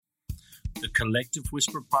The Collective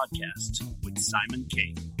Whisper Podcast with Simon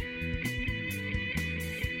Kay.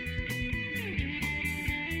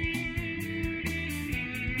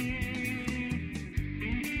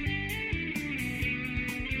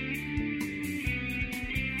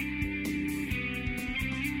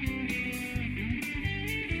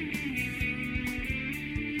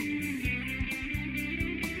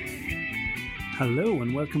 Hello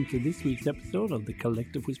and welcome to this week's episode of the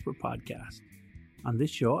Collective Whisper Podcast. On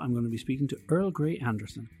this show, I'm going to be speaking to Earl Grey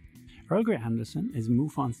Anderson. Earl Grey Anderson is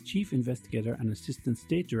MUFON's Chief Investigator and Assistant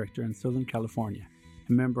State Director in Southern California.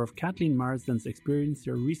 A member of Kathleen Marsden's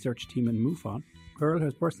Experiencer research team in MUFON, Earl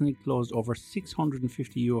has personally closed over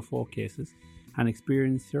 650 UFO cases and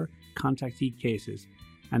Experiencer contactee cases.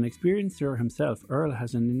 An experiencer himself, Earl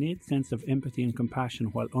has an innate sense of empathy and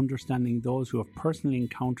compassion while understanding those who have personally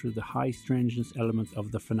encountered the high strangeness elements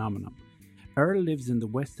of the phenomenon. Earl lives in the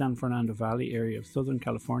West San Fernando Valley area of Southern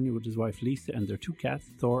California with his wife Lisa and their two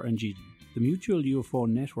cats, Thor and Gigi. The Mutual UFO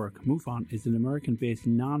Network, MUFON, is an American-based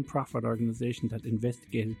non-profit organization that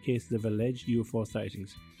investigated cases of alleged UFO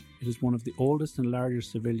sightings. It is one of the oldest and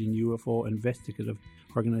largest civilian UFO investigative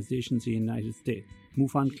organizations in the United States.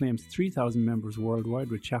 MUFON claims 3,000 members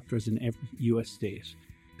worldwide with chapters in every US state.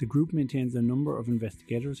 The group maintains a number of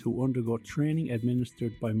investigators who undergo training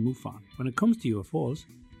administered by MUFON. When it comes to UFOs,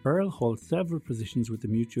 Earl holds several positions with the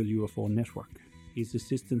Mutual UFO Network. He's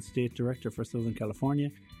Assistant State Director for Southern California,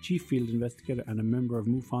 Chief Field Investigator and a member of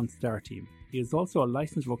MUFON's STAR team. He is also a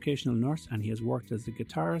licensed vocational nurse and he has worked as a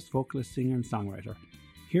guitarist, vocalist, singer and songwriter.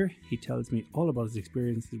 Here he tells me all about his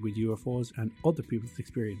experiences with UFOs and other people's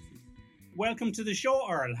experiences. Welcome to the show,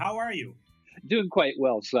 Earl. How are you? Doing quite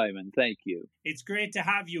well, Simon. Thank you. It's great to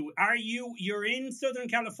have you. You're in Southern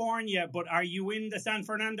California, but are you in the San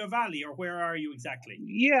Fernando Valley, or where are you exactly?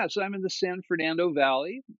 Yes, I'm in the San Fernando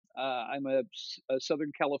Valley. I'm a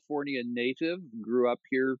Southern California native. Grew up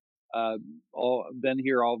here. Been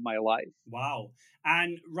here all of my life. Wow.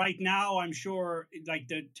 And right now, I'm sure, like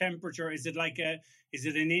the temperature, is it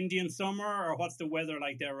an Indian summer, or what's the weather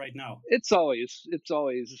like there right now? It's always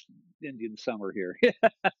Indian summer here.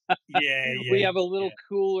 Yeah. We have a little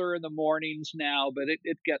cooler in the mornings now, but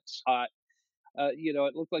it gets hot.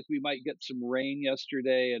 It looked like we might get some rain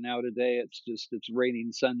yesterday, and now today it's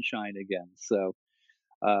raining sunshine again. So,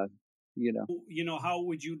 how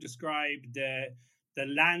would you describe the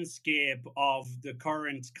landscape of the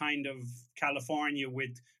current kind of California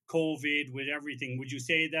with COVID, with everything? Would you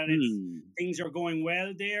say that things are going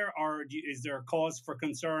well there, or is there a cause for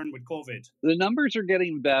concern with COVID? The numbers are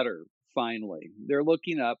getting better. Finally, they're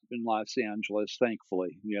looking up in Los Angeles.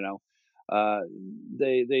 Thankfully,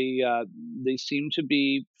 they seem to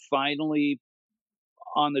be finally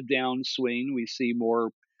on the downswing. We see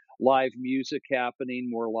more live music happening,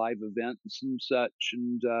 more live events and such,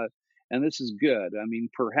 and this is good. I mean,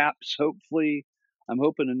 perhaps, hopefully, I'm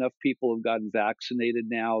hoping enough people have gotten vaccinated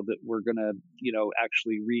now that we're going to,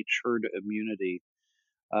 actually reach herd immunity.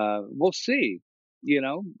 We'll see.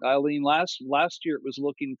 Eileen, last year it was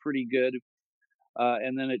looking pretty good,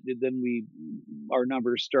 and then our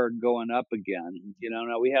numbers started going up again.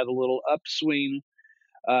 Now we had a little upswing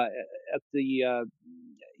at the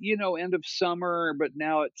end of summer, but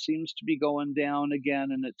now it seems to be going down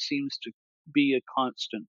again, and it seems to be a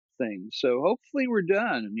constant thing. So hopefully we're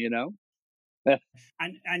done.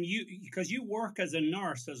 And you, because you work as a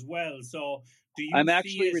nurse as well, so do you? I'm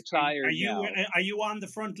actually retired now. Are you on the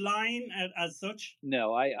front line as such?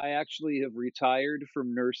 No, I actually have retired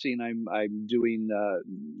from nursing. I'm doing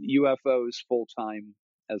UFOs full time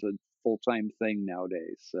as a full time thing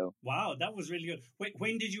nowadays. So wow, that was really good. Wait,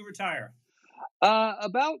 when did you retire?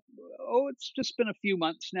 It's just been a few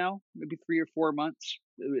months now, maybe 3 or 4 months.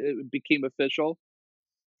 It became official.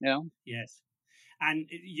 Yes, and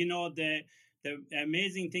the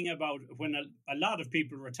amazing thing about when a lot of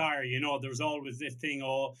people retire, there's always this thing,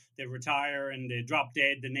 they retire and they drop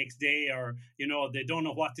dead the next day, or, they don't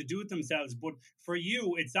know what to do with themselves. But for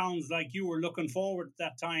you, it sounds like you were looking forward at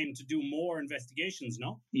that time to do more investigations,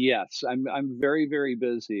 no? Yes, I'm very, very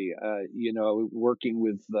busy. Working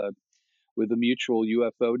with the Mutual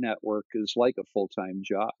UFO Network is like a full-time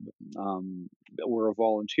job. We're a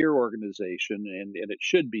volunteer organization, and it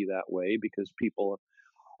should be that way because people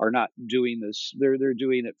are not doing this. They're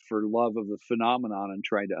doing it for love of the phenomenon and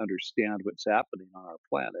trying to understand what's happening on our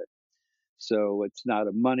planet. So it's not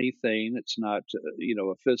a money thing. It's not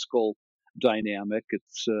a fiscal dynamic.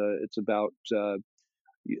 It's about the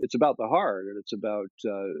heart, and it's about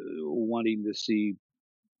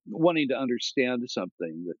wanting to understand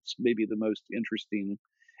something that's maybe the most interesting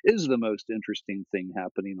is the most interesting thing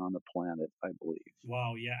happening on the planet, I believe.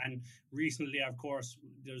 Wow, yeah, and recently, of course,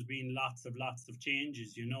 there's been lots of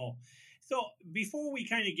changes, you know. So before we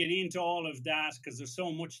kind of get into all of that, because there's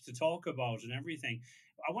so much to talk about and everything,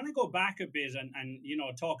 I want to go back a bit and you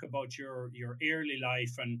know talk about your early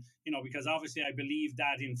life, and you know because obviously I believe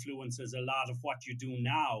that influences a lot of what you do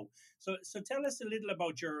now. So tell us a little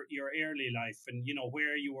about your early life and you know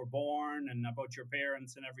where you were born and about your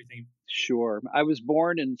parents and everything. Sure. I was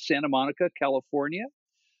born in Santa Monica, California,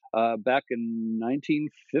 back in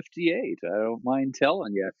 1958. I don't mind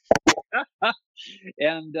telling you.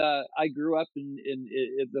 And I grew up in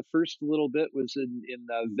the first little bit was in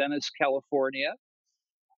Venice, California,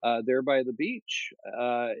 there by the beach.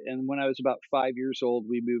 And when I was about 5 years old,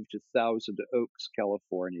 we moved to Thousand Oaks,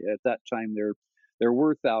 California. At that time, there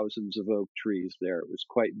were thousands of oak trees there. It was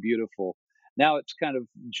quite beautiful. Now it's kind of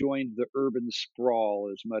joined the urban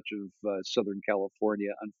sprawl as much of Southern California,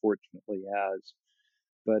 unfortunately, has.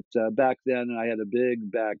 But back then, I had a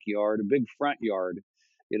big backyard, a big front yard.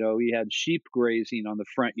 You know, we had sheep grazing on the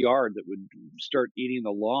front yard that would start eating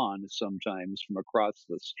the lawn sometimes from across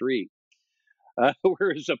the street.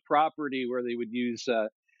 Whereas a property where they would use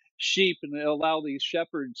sheep and they allow these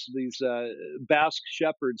shepherds, these Basque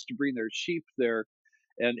shepherds, to bring their sheep there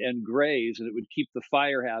and graze, and it would keep the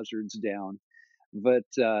fire hazards down. But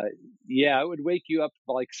yeah, it would wake you up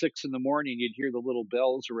like 6 in the morning. You'd hear the little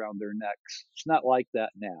bells around their necks. It's not like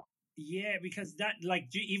that now. Yeah, because that, like,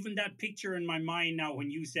 even that picture in my mind now when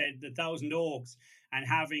you said the Thousand Oaks and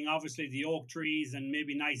having obviously the oak trees and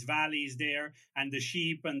maybe nice valleys there and the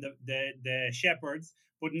sheep and the shepherds,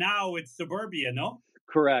 but now it's suburbia, no?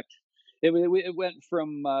 Correct. It went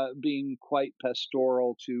from being quite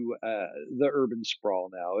pastoral to the urban sprawl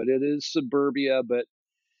now. It is suburbia, but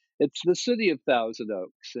it's the city of Thousand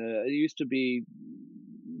Oaks. It used to be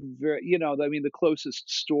very, you know, I mean, the closest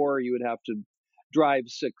store you would have to drive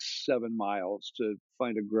 6, 7 miles to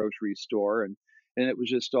find a grocery store, and it was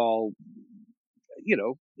just all, you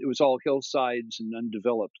know, it was all hillsides and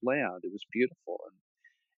undeveloped land. It was beautiful,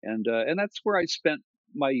 and that's where I spent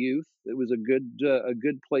my youth. It was a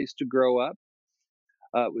good place to grow up.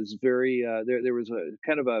 It was very there was a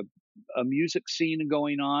kind of a music scene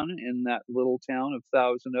going on in that little town of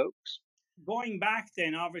Thousand Oaks. Going back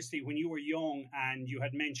then, obviously, when you were young and you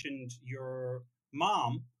had mentioned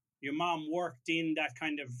mom, your mom worked in that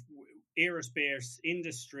kind of aerospace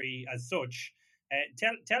industry as such.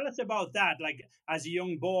 Tell us about that, like as a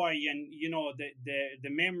young boy, and you know the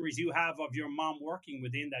memories you have of your mom working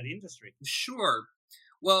within that industry. Sure.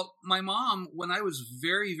 Well, my mom, when I was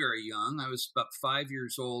very, very young, I was about 5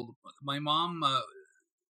 years old, my mom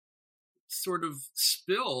sort of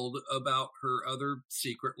spilled about her other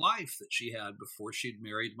secret life that she had before she'd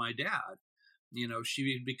married my dad. You know,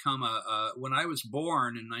 she had become when I was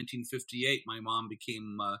born in 1958, my mom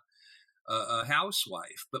became a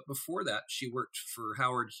housewife. But before that, she worked for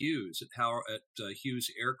Howard Hughes at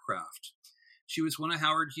Hughes Aircraft. She was one of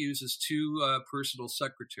Howard Hughes's two personal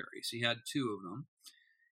secretaries. He had two of them.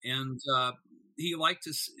 And he liked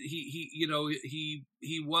to, he you know,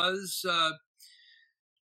 he was,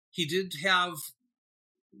 he did have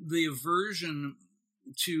the aversion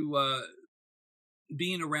to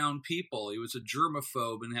being around people. He was a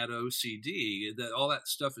germaphobe and had OCD. That all that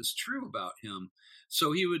stuff is true about him.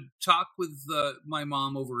 So he would talk with my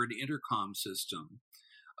mom over an intercom system.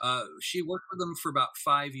 She worked with him for about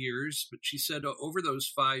 5 years, but she said over those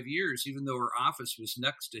 5 years, even though her office was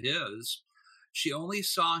next to his, she only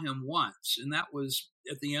saw him once, and that was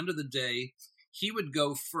at the end of the day. He would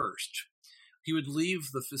go first. He would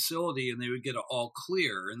leave the facility and they would get an all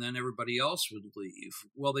clear, and then everybody else would leave.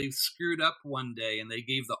 Well, they screwed up one day and they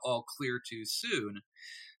gave the all clear too soon.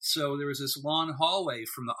 So there was this long hallway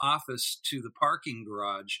from the office to the parking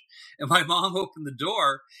garage, and my mom opened the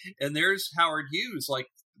door and there's Howard Hughes, like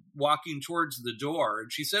walking towards the door.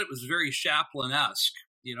 And she said it was very Chaplin-esque.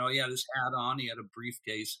 You know, he had his hat on, he had a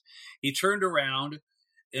briefcase. He turned around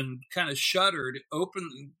and kind of shuddered,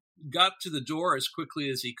 got to the door as quickly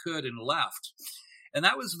as he could and left. And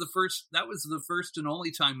that was the first and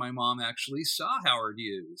only time my mom actually saw Howard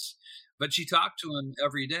Hughes. But she talked to him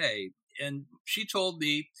every day. And she told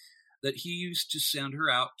me that he used to send her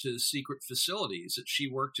out to secret facilities, that she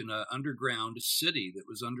worked in an underground city that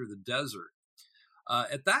was under the desert.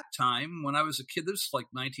 At that time, when I was a kid, this was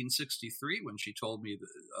like 1963 when she told me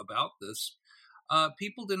about this,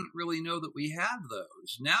 people didn't really know that we had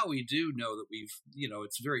those. Now we do know that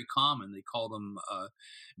it's very common. They call them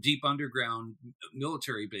deep underground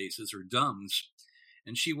military bases, or DUMBs.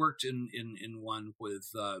 And she worked in one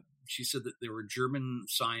with, she said that there were German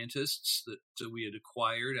scientists that we had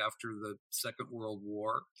acquired after the Second World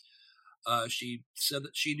War. She said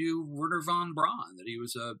that she knew Wernher von Braun, that he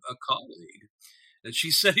was a colleague. And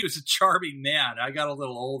she said he was a charming man. I got a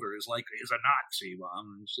little older. It's like, he's a Nazi,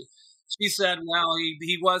 Mom. And she said, well,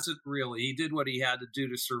 he wasn't really. He did what he had to do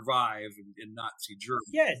to survive in Nazi Germany.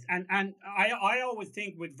 Yes, and I always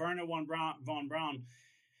think with Wernher von Braun,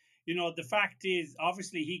 you know, the fact is,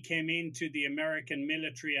 obviously, he came into the American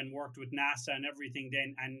military and worked with NASA and everything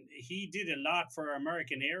then, and he did a lot for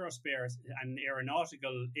American aerospace and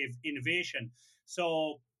aeronautical innovation.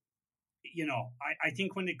 So, you know, I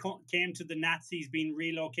think when it came to the Nazis being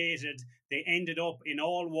relocated, they ended up in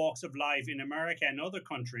all walks of life in America and other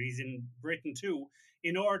countries, in Britain too,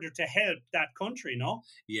 in order to help that country, no?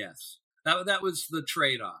 Yes. That was the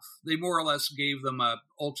trade-off. They more or less gave them a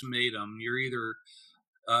ultimatum. You're either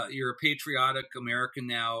you're a patriotic American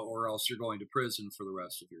now, or else you're going to prison for the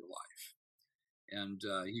rest of your life. And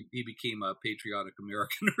he became a patriotic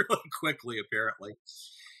American really quickly, apparently.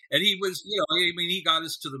 And he was, you know, I mean, he got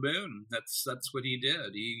us to the moon. That's what he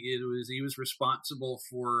did. He was responsible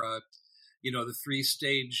for, you know, the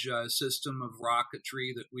 3-stage system of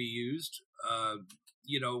rocketry that we used.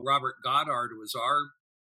 You know, Robert Goddard was our,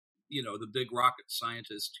 you know, the big rocket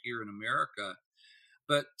scientist here in America.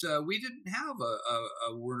 But we didn't have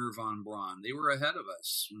a Wernher von Braun. They were ahead of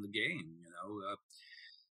us in the game, you know,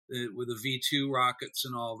 with the V2 rockets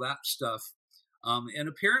and all that stuff. And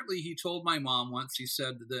apparently he told my mom once, he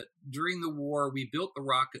said that during the war, we built the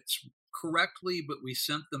rockets correctly, but we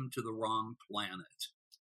sent them to the wrong planet.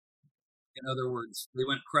 In other words, they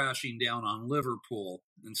went crashing down on Liverpool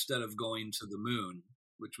instead of going to the moon,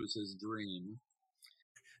 which was his dream.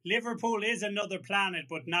 Liverpool is another planet,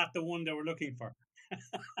 but not the one they were looking for.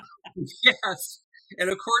 Yes. And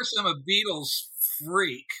of course, I'm a Beatles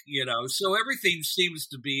freak, you know, so everything seems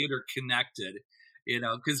to be interconnected, you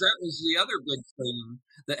know, because that was the other big thing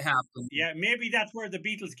that happened. Yeah, maybe that's where the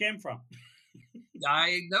Beatles came from.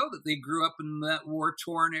 I know that they grew up in that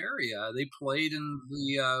war-torn area. They played in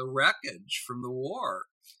the wreckage from the war.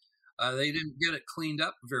 They didn't get it cleaned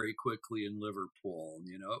up very quickly in Liverpool.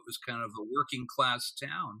 You know, it was kind of a working-class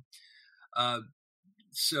town.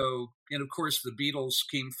 So, and of course, the Beatles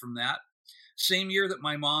came from that. Same year that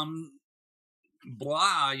my mom,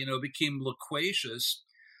 you know, became loquacious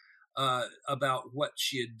about what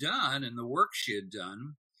she had done and the work she had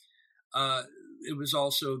done. It was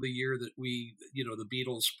also the year that we, you know, the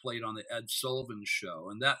Beatles played on the Ed Sullivan Show.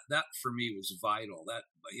 And that for me was vital. That,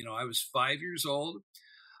 you know, I was 5 years old.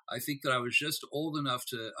 I think that I was just old enough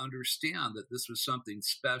to understand that this was something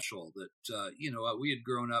special, that, you know, we had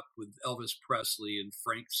grown up with Elvis Presley and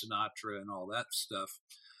Frank Sinatra and all that stuff.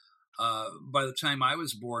 By the time I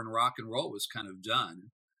was born, rock and roll was kind of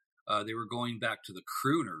done. They were going back to the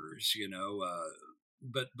crooners, you know,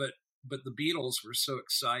 but the Beatles were so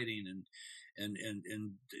exciting, and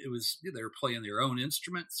it was, they were playing their own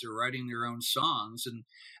instruments, they were writing their own songs. And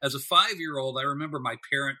as a 5-year-old, I remember my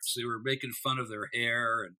parents, they were making fun of their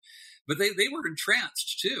hair, but they were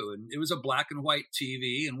entranced too. And it was a black and white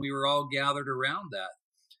TV, and we were all gathered around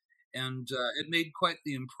that. And it made quite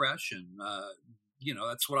the impression. You know,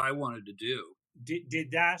 that's what I wanted to do.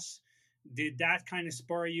 Did that kind of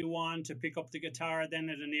spur you on to pick up the guitar then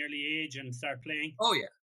at an early age and start playing? Oh yeah.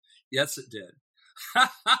 Yes, it did.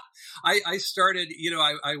 I started, you know,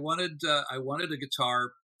 I wanted a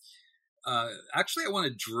guitar. Actually, I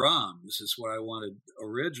wanted drums is what I wanted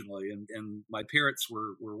originally. And my parents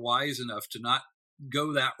were wise enough to not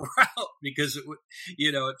go that route, because it would,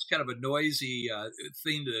 you know, it's kind of a noisy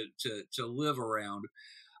thing to live around.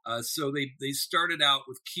 So they started out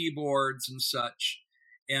with keyboards and such.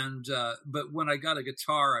 And, but when I got a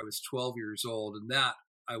guitar, I was 12 years old, and that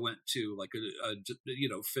I went to like a you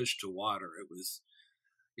know, fish to water. It was,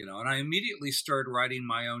 you know, and I immediately started writing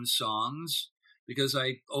my own songs because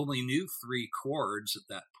I only knew 3 chords at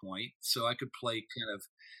that point. So I could play kind of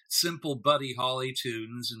simple Buddy Holly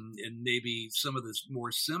tunes and maybe some of the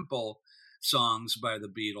more simple songs by the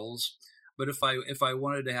Beatles. But if I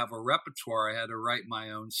wanted to have a repertoire, I had to write my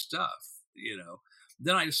own stuff, you know.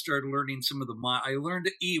 Then I started learning some of I learned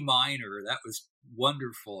E minor. That was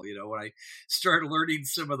wonderful, you know, when I started learning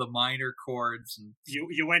some of the minor chords. And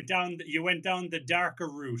you went down the darker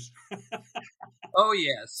route. Oh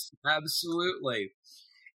yes, absolutely.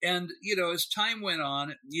 And, you know, as time went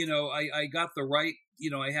on, you know, I got the right, you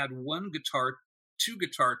know, I had 2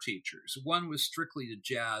 guitar teachers. One was strictly a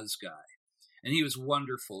jazz guy, and he was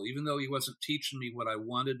wonderful, even though he wasn't teaching me what I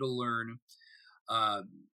wanted to learn.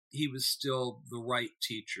 he was still the right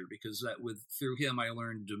teacher, because through him I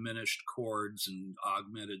learned diminished chords and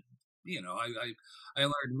augmented. I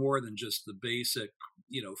learned more than just the basic,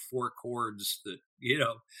 4 chords that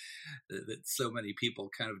that so many people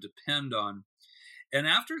kind of depend on. And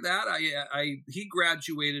after that, he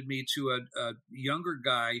graduated me to a younger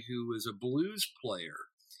guy who was a blues player.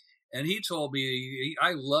 And he told me,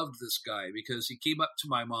 I loved this guy because he came up to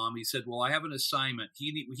my mom. He said, well, I have an assignment.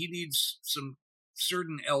 He needs some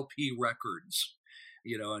certain LP records,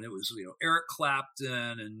 and it was, Eric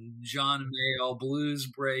Clapton and John Mayall, Blues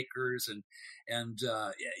Breakers. And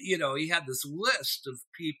he had this list of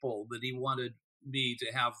people that he wanted me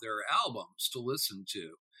to have their albums to listen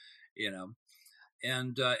to,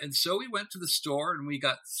 And so we went to the store and we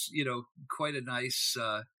got, quite a nice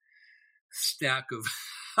stack of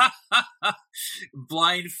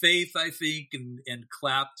Blind Faith, I think, and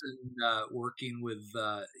Clapton working with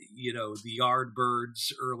the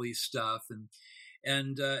Yardbirds early stuff,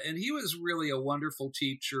 and he was really a wonderful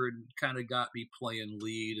teacher and kind of got me playing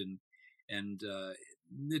lead, and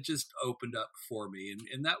it just opened up for me,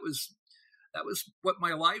 and that was what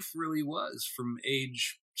my life really was from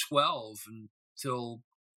age 12 until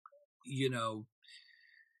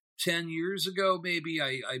 10 years ago, maybe.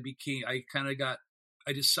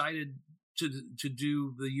 I decided to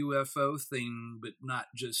do the UFO thing, but not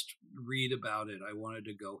just read about it. I wanted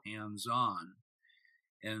to go hands on.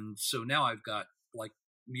 And so now I've got like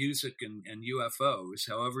music and UFOs,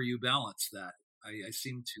 however you balance that. I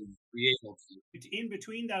seem to be able to. In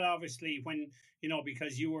between that, obviously, when,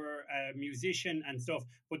 because you were a musician and stuff,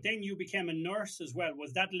 but then you became a nurse as well.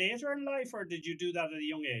 Was that later in life, or did you do that at a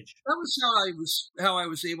young age? That was how I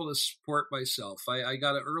was able to support myself. I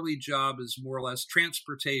got an early job as more or less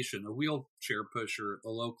transportation, a wheelchair pusher at the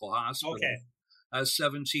local hospital. Okay. I was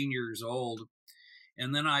 17 years old.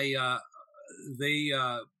 And then they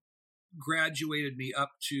graduated me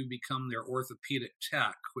up to become their orthopedic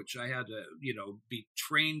tech, which I had to, be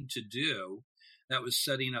trained to do. That was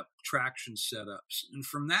setting up traction setups. And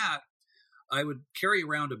from that, I would carry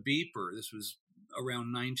around a beeper. This was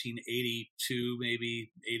around 1982,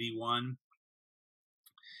 maybe 81.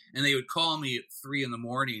 And they would call me at 3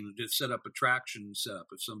 a.m. to set up a traction setup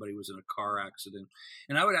if somebody was in a car accident.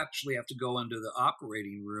 And I would actually have to go into the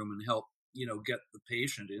operating room and help, get the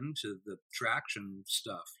patient into the traction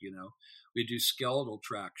stuff. We'd do skeletal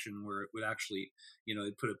traction where it would actually,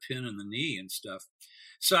 they'd put a pin in the knee and stuff.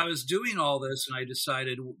 So I was doing all this, and I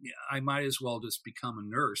decided I might as well just become a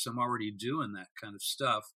nurse. I'm already doing that kind of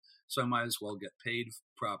stuff, so I might as well get paid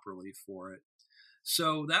properly for it.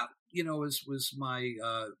 So that, was my,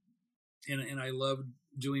 and I loved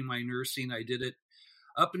doing my nursing. I did it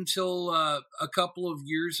up until a couple of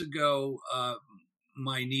years ago.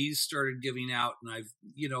 My knees started giving out,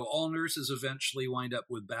 and all nurses eventually wind up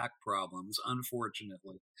with back problems,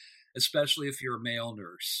 unfortunately, especially if you're a male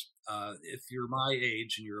nurse. If you're my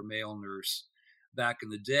age and you're a male nurse, back in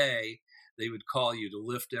the day, they would call you to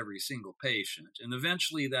lift every single patient. And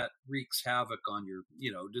eventually that wreaks havoc on your,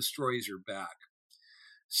 destroys your back.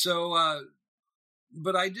 So,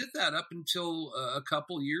 but I did that up until a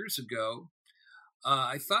couple years ago.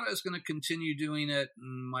 I thought I was going to continue doing it.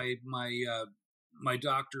 And my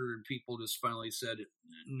doctor and people just finally said,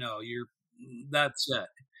 no, that's it.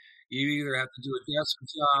 You either have to do a desk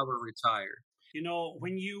job or retire.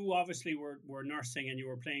 When you obviously were nursing and you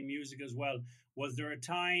were playing music as well, was there a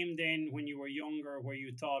time then when you were younger where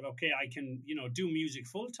you thought, okay, I can, do music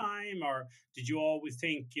full time? Or did you always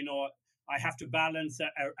think, I have to balance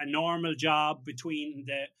a normal job between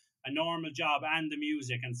a normal job and the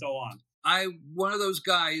music and so on? One of those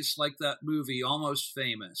guys like that movie, Almost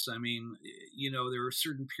Famous. I mean, there were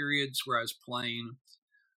certain periods where I was playing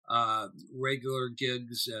regular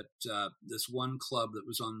gigs at this one club that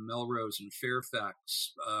was on Melrose in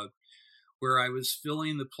Fairfax, where I was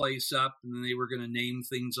filling the place up, and then they were going to name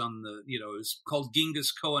things on the, it was called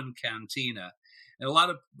Genghis Cohen Cantina, and a lot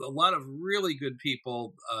of really good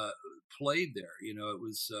people played there. It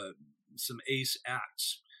was some ace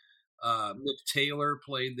acts. Mick Taylor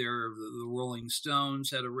played there. The Rolling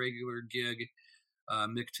Stones had a regular gig.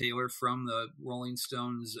 Mick Taylor from the Rolling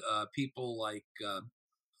Stones. People like,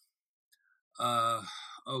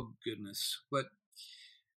 oh goodness, but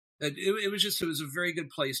it was a very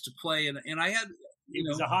good place to play, and I had, it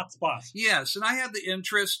was a hot spot. Yes, and I had the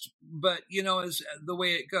interest, but as the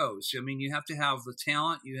way it goes. I mean, you have to have the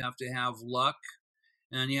talent, you have to have luck,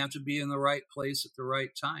 and you have to be in the right place at the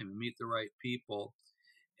right time and meet the right people.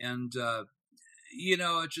 And, I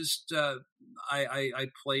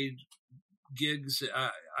played gigs.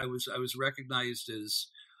 I was recognized as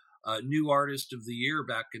New Artist of the Year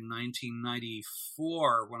back in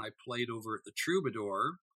 1994 when I played over at the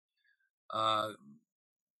Troubadour.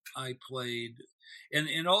 I played,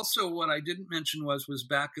 and also what I didn't mention was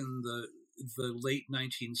back in the late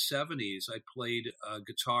 1970s, I played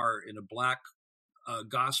guitar in a black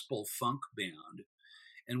gospel funk band,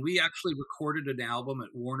 and we actually recorded an album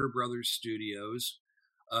at Warner Brothers Studios.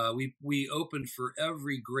 We opened for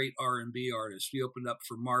every great R&B artist. We opened up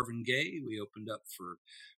for Marvin Gaye. We opened up for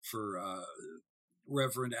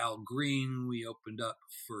Reverend Al Green. We opened up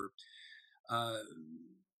for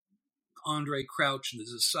Andre Crouch and the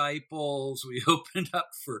Disciples. We opened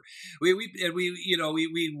up for we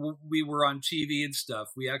were on TV and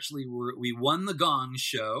stuff. We won the Gong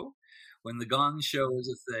Show when the Gong Show was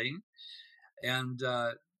a thing, and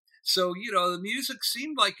so the music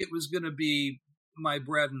seemed like it was going to be my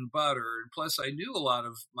bread and butter. And plus, I knew a lot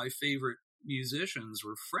of my favorite musicians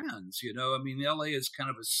were friends. I mean, LA is kind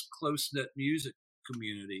of a close-knit music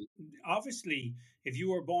community. Obviously, if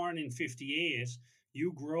you were born in 58,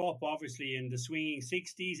 you grew up obviously in the swinging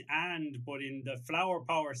 60s but in the flower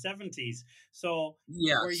power 70s. So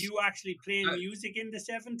yes. Were you actually playing music in the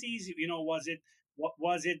 70s? Was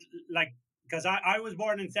it like, because I was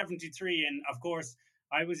born in 73, and of course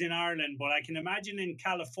I was in Ireland, but I can imagine in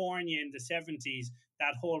California in the 70s,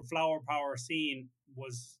 that whole flower power scene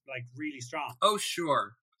was like really strong. Oh,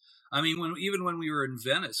 sure. I mean, even when we were in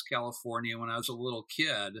Venice, California, when I was a little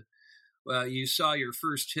kid, well, you saw your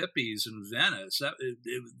first hippies in Venice.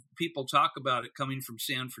 People talk about it coming from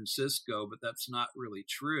San Francisco, but that's not really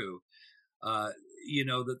true.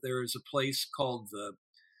 That there is a place called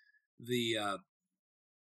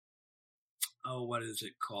what is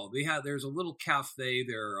it called? There's a little cafe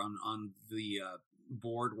there on the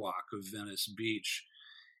boardwalk of Venice Beach,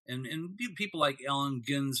 and people like Allen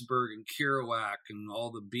Ginsberg and Kerouac and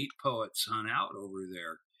all the beat poets hung out over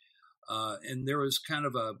there. And there was kind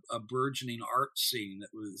of a burgeoning art scene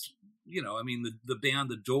that was, the band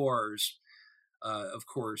The Doors, of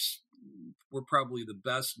course, were probably the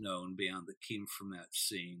best known band that came from that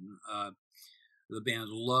scene. The band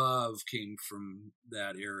Love came from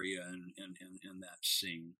that area and that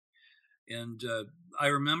scene. And I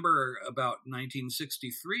remember about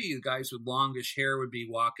 1963, the guys with longish hair would be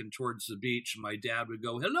walking towards the beach, and my dad would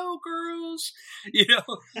go, "Hello, girls,"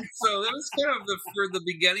 So that was kind of for the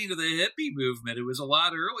beginning of the hippie movement. It was a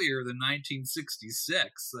lot earlier than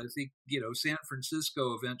 1966. I think San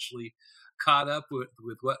Francisco eventually caught up with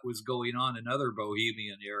what was going on in other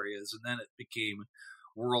bohemian areas, and then it became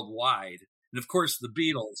worldwide. And of course, the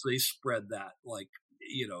Beatles, they spread that like.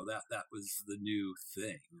 That was the new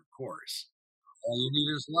thing, of course. All you need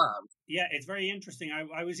is love. Yeah, it's very interesting.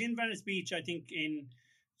 I was in Venice Beach, I think, in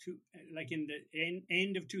the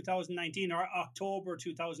end of 2019 or October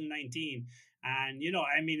 2019, and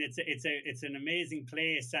it's an amazing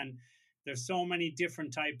place, and there's so many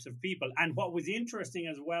different types of people. And what was interesting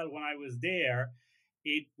as well when I was there,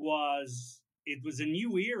 it was a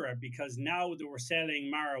new era, because now they were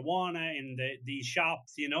selling marijuana in these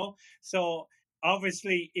shops, so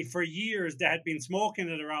obviously for years they had been smoking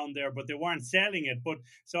it around there, but they weren't selling it. But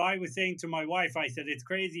so I was saying to my wife, I said, it's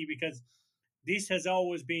crazy, because this has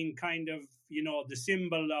always been kind of the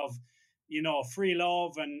symbol of free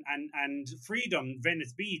love and freedom,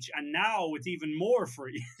 Venice Beach, and now it's even more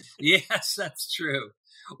free. Yes, that's true.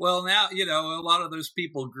 Well, now a lot of those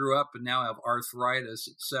people grew up and now have arthritis,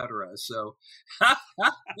 etc. So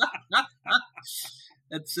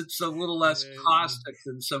it's a little less caustic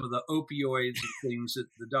than some of the opioids and things that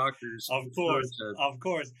the doctors of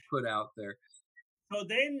course put out there. So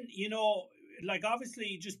then like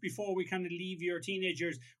obviously just before we kind of leave your teenage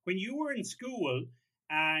years, when you were in school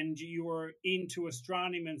and you were into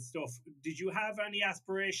astronomy and stuff, did you have any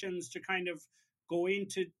aspirations to kind of go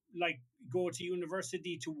to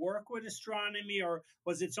university to work with astronomy, or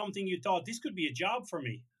was it something you thought, this could be a job for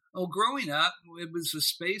me? Well, growing up, it was the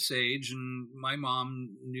space age, and my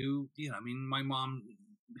mom knew, my mom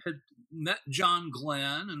had met John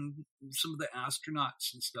Glenn and some of the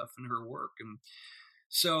astronauts and stuff in her work. And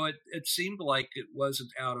so it seemed like it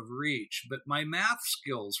wasn't out of reach, but my math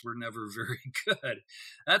skills were never very good.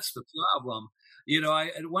 That's the problem.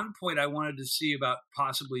 At one point I wanted to see about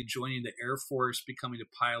possibly joining the Air Force, becoming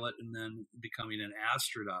a pilot, and then becoming an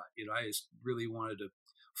astronaut. I just really wanted to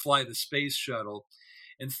fly the space shuttle.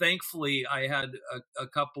 And thankfully I had a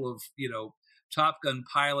couple of, Top Gun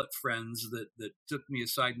pilot friends that took me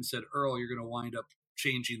aside and said, "Earl, you're going to wind up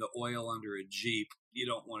changing the oil under a Jeep. You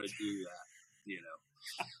don't want to do that,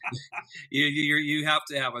 you have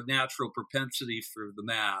to have a natural propensity for the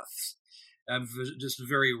maths." I'm just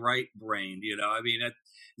very right-brained,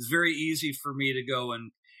 it's very easy for me to go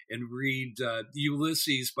and and read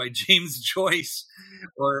Ulysses by James Joyce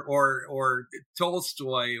or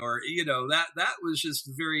Tolstoy, or that was just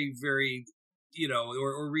very, very,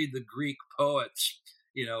 or read the Greek poets,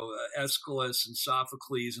 Aeschylus and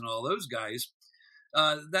Sophocles and all those guys.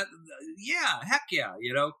 Heck yeah,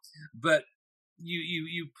 but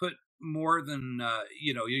you put more than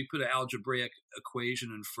you put an algebraic equation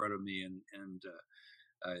in front of me, and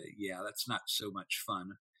that's not so much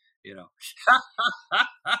fun.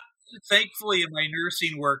 Thankfully, in my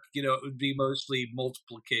nursing work, it would be mostly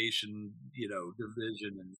multiplication,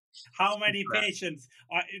 division. And how many patients?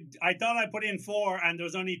 I thought I put in 4, and there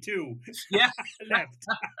was only 2 left.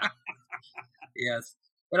 Yes.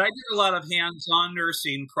 But I did a lot of hands-on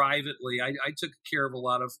nursing privately. I took care of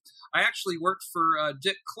I actually worked for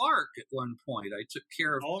Dick Clark at one point. I took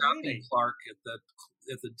care of Dick Clark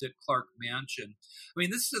at the Dick Clark Mansion. I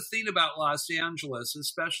mean, this is the thing about Los Angeles,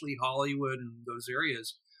 especially Hollywood and those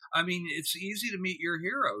areas. I mean, it's easy to meet your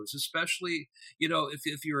heroes, especially,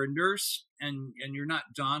 if you're a nurse and you're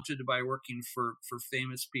not daunted by working for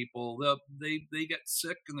famous people. They get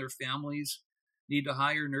sick and their families need to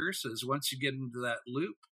hire nurses. Once you get into that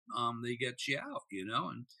loop, they get you out,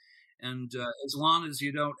 and as long as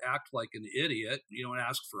you don't act like an idiot, you don't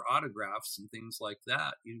ask for autographs and things like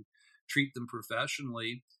that, you treat them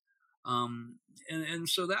professionally. And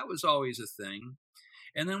so that was always a thing.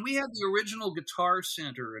 And then we had the original Guitar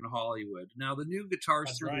Center in Hollywood. Now the new Guitar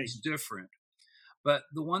Center is different, but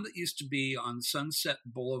the one that used to be on Sunset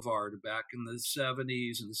Boulevard back in the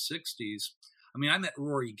 70s and 60s, I mean, I met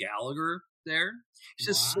Rory Gallagher there. He's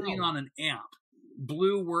just sitting on an amp,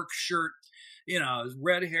 blue work shirt,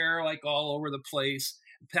 red hair like all over the place,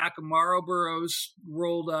 a pack of Marlboros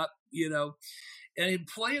rolled up, and he'd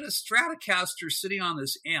play a Stratocaster sitting on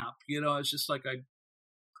this amp. It's just like,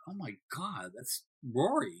 oh my God, that's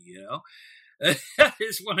Rory,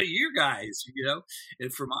 It's one of your guys,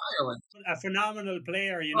 and from Ireland. A phenomenal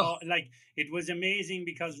player, like it was amazing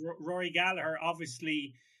because Rory Gallagher,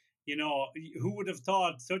 obviously, who would have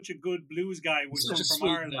thought such a good blues guy would come from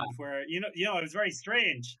Ireland, guy. Where, it was very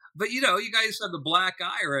strange. But, you guys have the Black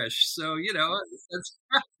Irish, so, it's...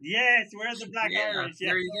 Yes, we're the Black Irish. Yeah.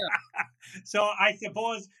 There you go. So I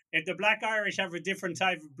suppose if the Black Irish have a different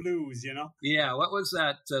type of blues, Yeah, what was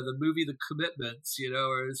that? The movie The Commitments,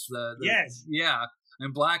 or is the... Yes. Yeah.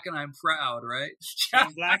 I'm black and I'm proud, right?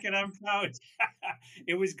 I'm black and I'm proud.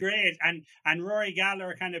 It was great. And Rory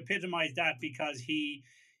Gallagher kind of epitomized that because he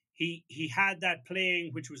had that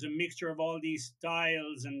playing, which was a mixture of all these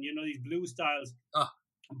styles and, these blues styles.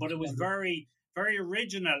 But it was very, very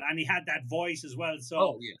original, and he had that voice as well.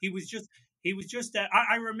 So he was just,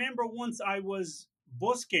 I remember once I was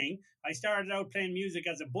busking, I started out playing music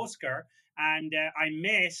as a busker, and I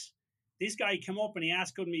met this guy. Came up and he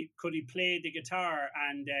asked could he play the guitar,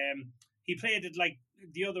 and he played it like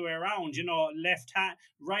the other way around,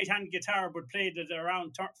 right hand guitar, but played it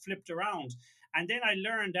around, flipped around. And then I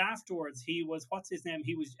learned afterwards he was, what's his name?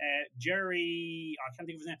 He was Jerry, I can't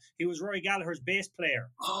think of his name. He was Rory Gallagher's bass player.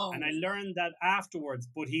 Oh. And I learned that afterwards,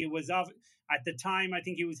 but he was, at the time, I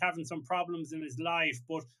think he was having some problems in his life,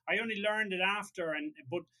 but I only learned it after.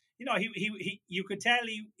 But he you could tell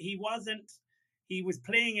he was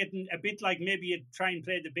playing it a bit like maybe he'd try and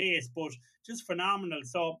play the bass, but just phenomenal.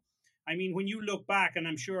 So, I mean, when you look back, and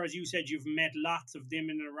I'm sure, as you said, you've met lots of them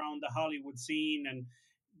in and around the Hollywood scene, and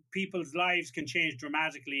people's lives can change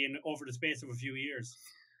dramatically over the space of a few years.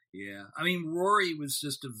 Yeah. I mean, Rory was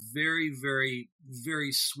just a very, very,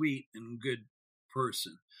 very sweet and good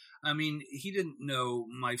person. I mean, he didn't know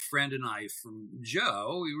my friend and I from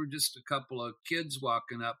Joe. We were just a couple of kids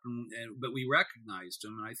walking up, but we recognized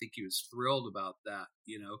him, and I think he was thrilled about that,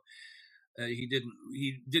 He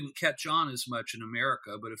didn't catch on as much in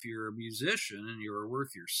America, but if you're a musician and you're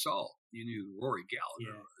worth your salt, you knew who Rory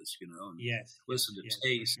Gallagher was, and listen to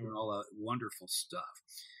Taste and all that wonderful stuff.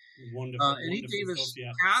 Wonderful. And he gave us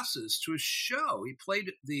passes to a show. He played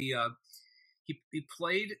at he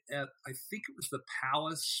played at, I think it was the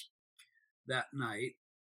Palace that night,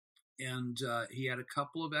 and he had a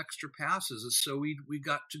couple of extra passes, and so we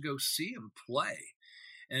got to go see him play.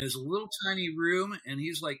 And it's a little tiny room, and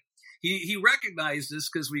he's like, he recognized us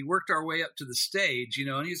because we worked our way up to the stage,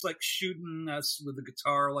 and he's like shooting us with the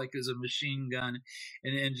guitar like as a machine gun,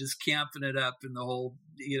 and just camping it up in the whole,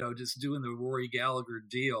 just doing the Rory Gallagher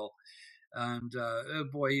deal. And oh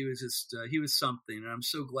boy, he was something. And I'm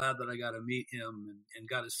so glad that I got to meet him and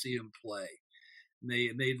got to see him play.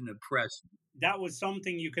 It made an impression. That was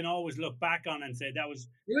something you can always look back on and say It was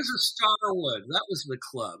a Starwood. That was the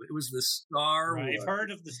club. It was the Starwood. Right. I've heard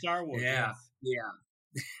of the Starwood. Yeah. Yes. Yeah.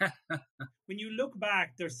 When you look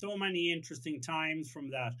back, there's so many interesting times from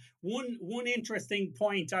that. One interesting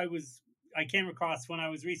point I came across when I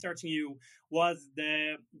was researching you was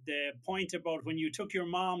the point about when you took your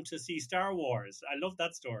mom to see Star Wars. I love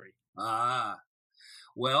that story.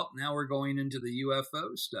 Well, now we're going into the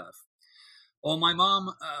UFO stuff. Oh, my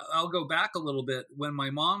mom, I'll go back a little bit. When my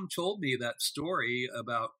mom told me that story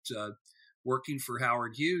about working for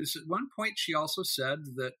Howard Hughes, at one point she also said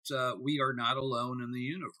that we are not alone in the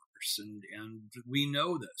universe. And we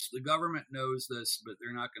know this. The government knows this, but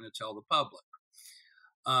they're not going to tell the public.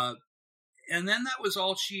 And then that was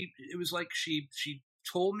all it was like she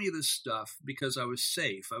told me this stuff because I was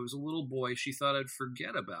safe. I was a little boy. She thought I'd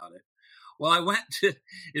forget about it. Well, I went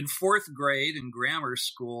in fourth grade in grammar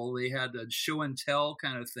school. They had a show and tell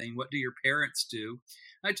kind of thing. What do your parents do?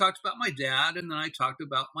 I talked about my dad, and then I talked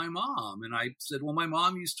about my mom. And I said, well, my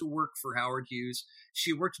mom used to work for Howard Hughes.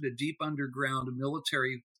 She worked at a deep underground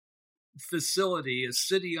military facility, a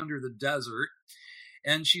city under the desert.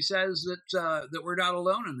 And she says that we're not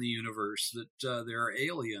alone in the universe, that there are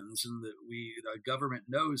aliens, and that the government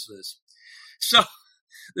knows this. So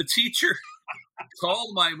the teacher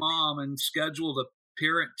called my mom and scheduled a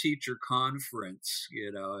parent-teacher conference.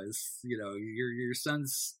 Your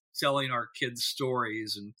son's telling our kids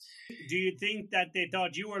stories. And do you think that they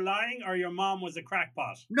thought you were lying, or your mom was a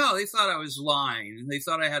crackpot? No, they thought I was lying, and they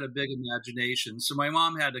thought I had a big imagination. So my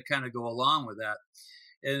mom had to kind of go along with that.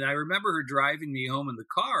 And I remember her driving me home in the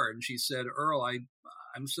car, and she said, Earl,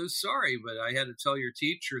 I'm so sorry, but I had to tell your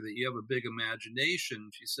teacher that you have a big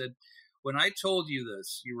imagination. She said, when I told you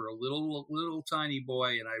this, you were a little tiny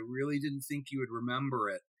boy, and I really didn't think you would remember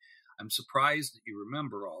it. I'm surprised that you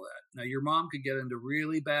remember all that. Now, your mom could get into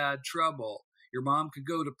really bad trouble. Your mom could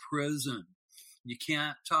go to prison. You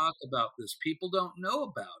can't talk about this. People don't know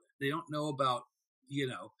about it. They don't know about,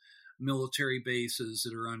 military bases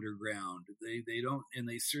that are underground. They don't, and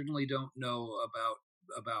they certainly don't know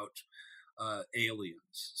about aliens.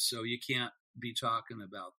 So you can't be talking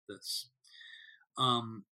about this.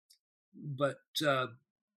 But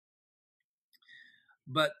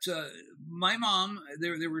my mom,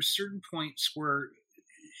 there were certain points where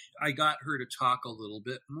I got her to talk a little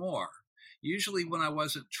bit more. Usually when I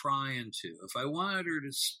wasn't trying to. If I wanted her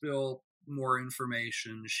to spill more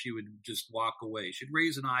information, she would just walk away. She'd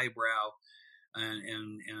raise an eyebrow and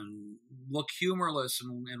look humorless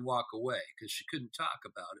and walk away because she couldn't talk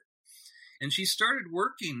about it. And she started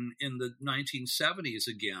working in the 1970s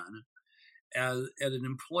again at an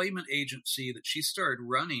employment agency that she started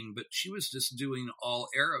running, but she was just doing all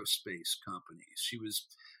aerospace companies. She was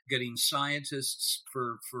getting scientists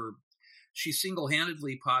she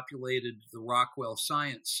single-handedly populated the Rockwell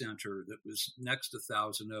Science Center that was next to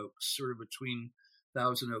Thousand Oaks, sort of between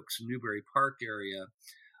Thousand Oaks and Newbury Park area.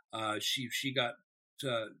 She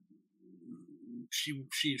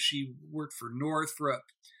worked for Northrop,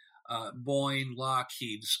 Boeing,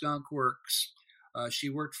 Lockheed, Skunk Works. She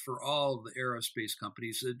worked for all of the aerospace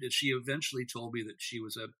companies. She eventually told me that she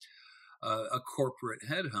was a corporate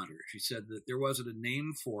headhunter. She said that there wasn't a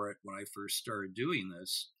name for it when I first started doing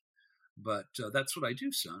this, but that's what I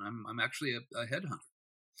do, son. I'm actually a headhunter.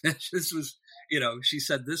 This was, she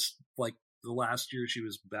said this like the last year she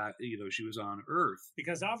was back, she was on Earth.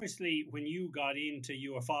 Because obviously when you got into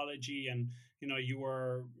ufology and, you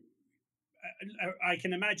were, I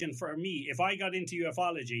can imagine for me, if I got into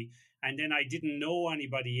ufology and then I didn't know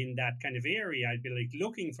anybody in that kind of area, I'd be like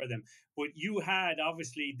looking for them. But you had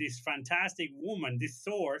obviously this fantastic woman, this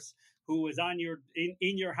source who was on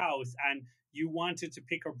in your house, and you wanted to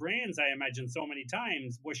pick her brains, I imagine, so many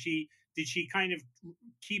times. Did she kind of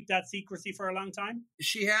keep that secrecy for a long time?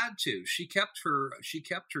 She had to. She kept her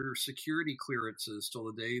security clearances till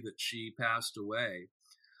the day that she passed away.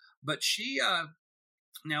 But she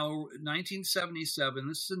now 1977,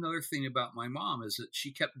 this is another thing about my mom, is that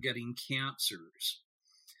she kept getting cancers.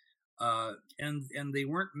 And they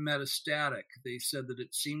weren't metastatic. They said that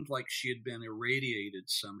it seemed like she had been irradiated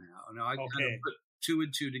somehow. Now I kind of put two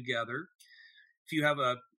and two together. If you have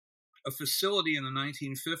a facility in the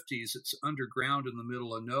 1950s that's underground in the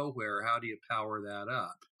middle of nowhere, how do you power that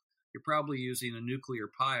up? You're probably using a nuclear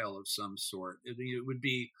pile of some sort. It would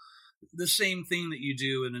be the same thing that you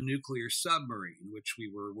do in a nuclear submarine, which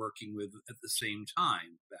we were working with at the same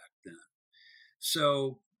time back then.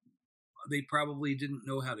 So they probably didn't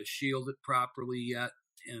know how to shield it properly yet.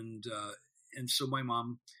 And so my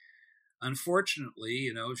mom,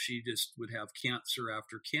 unfortunately, she just would have cancer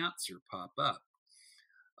after cancer pop up.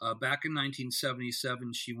 Back in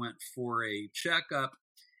 1977, she went for a checkup,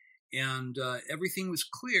 and everything was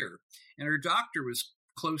clear. And her doctor was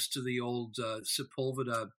close to the old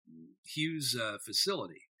Sepulveda Hughes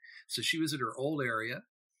facility. So she was at her old area,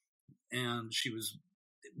 and she was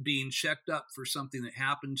being checked up for something that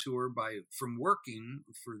happened to her from working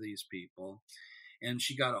for these people, and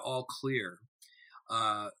she got it all clear.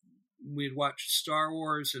 We'd watched Star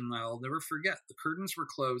Wars, and I'll never forget, the curtains were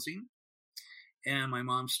closing, and my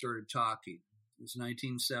mom started talking. It was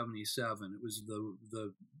 1977. It was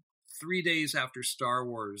the 3 days after Star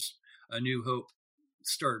Wars, A New Hope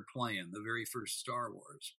started playing, the very first Star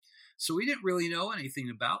Wars. So we didn't really know anything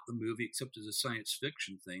about the movie except as a science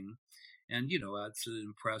fiction thing. And, it's an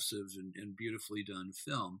impressive and beautifully done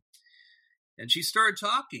film. And she started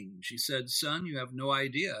talking. She said, "Son, you have no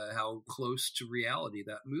idea how close to reality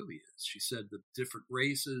that movie is." She said the different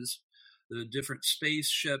races, the different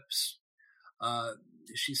spaceships.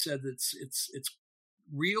 She said that it's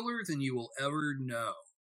realer than you will ever know.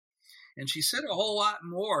 And she said a whole lot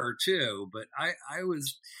more too. But I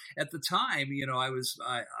was at the time, I was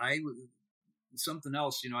something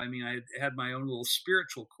else. I had my own little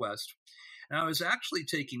spiritual quest. And I was actually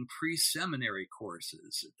taking pre-seminary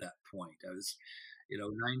courses at that point. I was,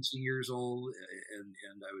 19 years old,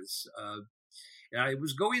 and I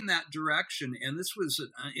was going that direction. And this was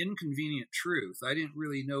an inconvenient truth. I didn't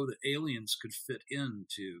really know that aliens could fit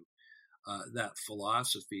into that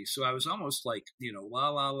philosophy. So I was almost like, la,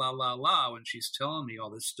 la, la, la, la, when she's telling me all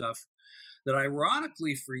this stuff that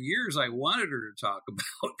ironically for years I wanted her to talk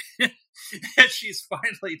about. And she's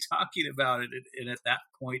finally talking about it. And at that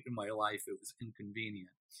point in my life, it was inconvenient.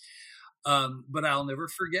 But I'll never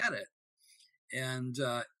forget it. And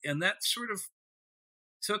that sort of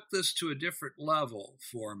took this to a different level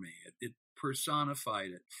for me. It personified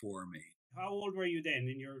it for me. How old were you then?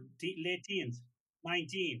 In your late teens?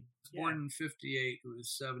 19. Born in 58, it was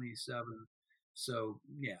 77. So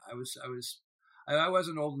yeah, I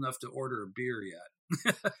wasn't old enough to order a beer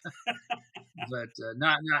yet, but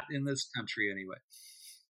not in this country anyway.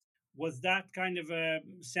 Was that kind of a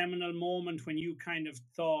seminal moment when you kind of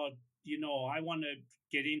thought, I want to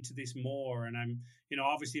get into this more? And I'm,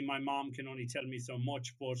 obviously my mom can only tell me so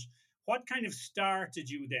much, but what kind of started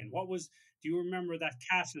you then? Do you remember that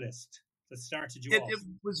catalyst that started you off? It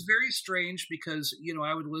was very strange because,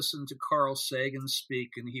 I would listen to Carl Sagan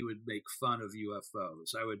speak and he would make fun of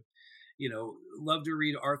UFOs. I would, love to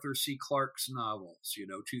read Arthur C. Clarke's novels,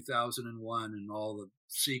 2001 and all the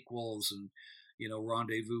sequels and,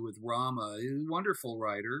 Rendezvous with Rama. He's a wonderful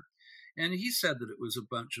writer. And he said that it was a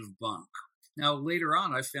bunch of bunk. Now, later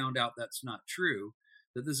on, I found out that's not true,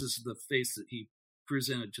 that this is the face that he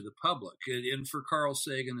presented to the public, and for Carl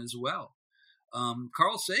Sagan as well.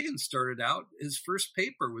 Carl Sagan started out, his first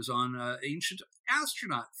paper was on ancient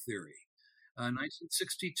astronaut theory,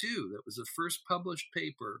 1962. That was the first published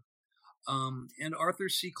paper. And Arthur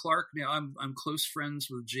C. Clarke, now I'm close friends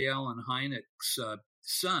with J. Allen Hynek's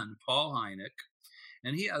son, Paul Hynek,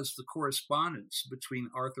 and he has the correspondence between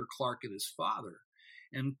Arthur Clarke and his father.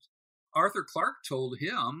 And Arthur Clarke told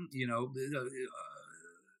him,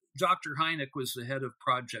 Dr. Hynek was the head of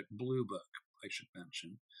Project Blue Book, I should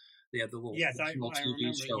mention. They had the little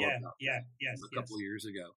TV show about a couple of years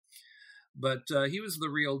ago. But he was the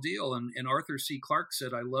real deal. And Arthur C. Clarke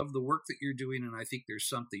said, "I love the work that you're doing, and I think there's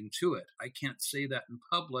something to it. I can't say that in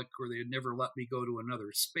public, or they'd never let me go to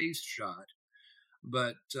another space shot.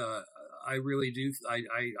 But I really do.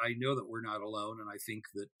 I know that we're not alone, and I think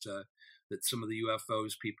that some of the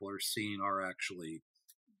UFOs people are seeing are actually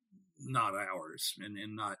not ours,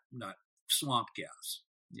 and not swamp gas.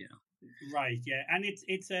 Right. Yeah, and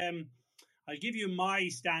it's I'll give you my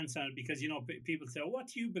stance on it because, people say, what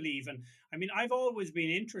do you believe? And I mean, I've always been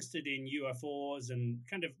interested in UFOs and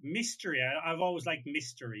kind of mystery. I've always liked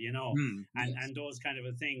mystery, and those kind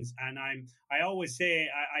of things. And I always say,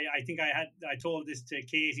 I think I told this to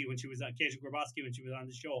Katie when she was on, Katie Grabowski, when she was on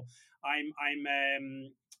the show. I'm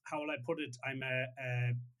how will I put it? I'm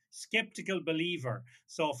a skeptical believer.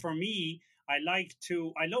 So for me, I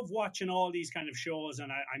love watching all these kind of shows.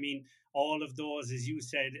 And I mean, all of those, as you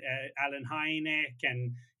said, Alan Hynek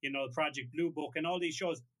and, Project Blue Book and all these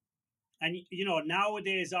shows. And,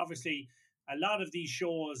 nowadays, obviously, a lot of these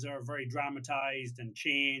shows are very dramatized and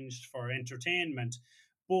changed for entertainment.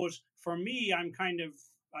 But for me, I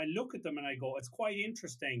look at them and I go, it's quite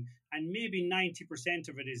interesting. And maybe 90%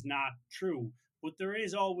 of it is not true. But there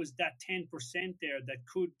is always that 10% there that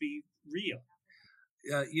could be real.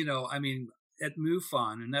 I mean, at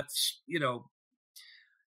MUFON, and that's,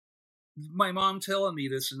 my mom telling me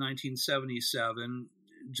this in 1977,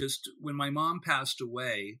 just when my mom passed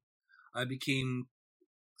away, I became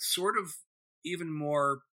sort of even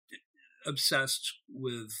more obsessed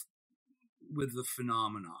with the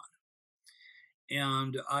phenomenon.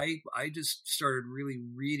 And I just started really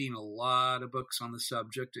reading a lot of books on the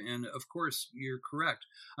subject. And of course, you're correct.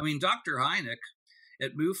 I mean, Dr. Hynek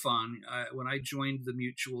at MUFON, when I joined the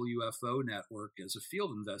Mutual UFO Network as a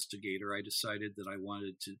field investigator, I decided that I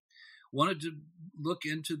wanted to look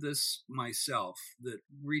into this myself, that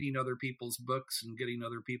reading other people's books and getting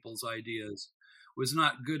other people's ideas was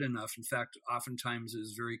not good enough. In fact, oftentimes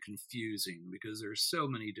is very confusing because there's so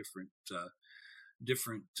many different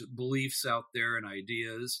beliefs out there and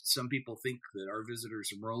ideas. Some people think that our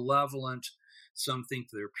visitors are malevolent. Some think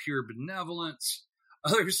they're pure benevolence.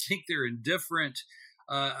 Others think they're indifferent.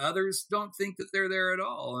 Others don't think that they're there at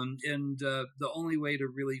all. And the only way to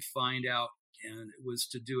really find out was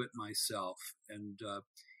to do it myself. And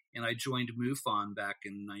I joined MUFON back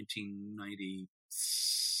in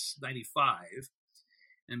 1995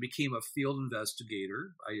 and became a field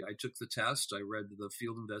investigator. I took the test. I read the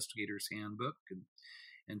Field Investigator's Handbook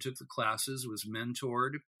and took the classes, was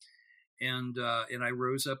mentored, and I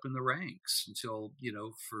rose up in the ranks until,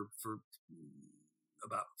 for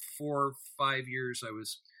about 4 or 5 years, I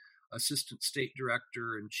was assistant state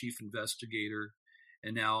director and chief investigator,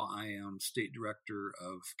 and now I am state director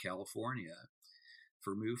of California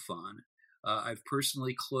for MUFON. I've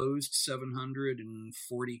personally closed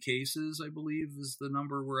 740 cases, I believe, is the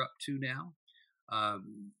number we're up to now.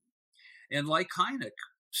 And like Hynek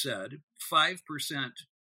said,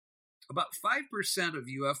 about 5% of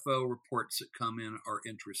UFO reports that come in are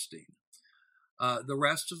interesting. The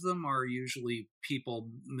rest of them are usually people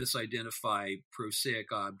misidentify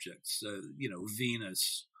prosaic objects,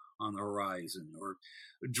 Venus on the horizon, or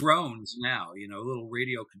drones now, little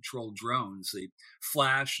radio-controlled drones. They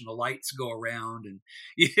flash and the lights go around, and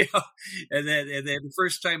and then the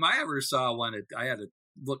first time I ever saw one, I had to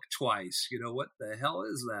look twice. What the hell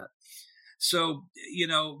is that? So,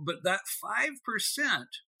 but that 5%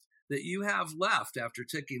 that you have left after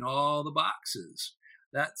ticking all the boxes,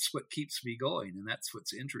 that's what keeps me going, and that's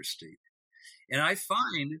what's interesting. And I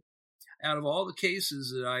find, out of all the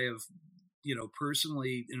cases that I have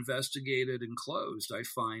personally investigated and closed, I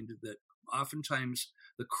find that oftentimes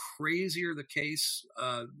the crazier the case,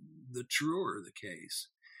 the truer the case.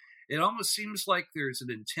 It almost seems like there's an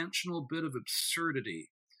intentional bit of absurdity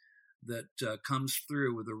that comes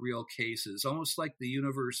through with the real cases, almost like the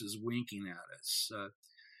universe is winking at us.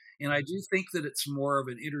 And I do think that it's more of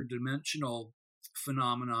an interdimensional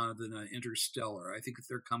phenomenon than an interstellar. I think that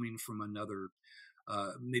they're coming from another,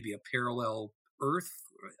 maybe a parallel Earth,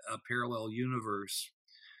 a parallel universe,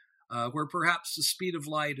 where perhaps the speed of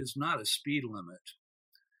light is not a speed limit.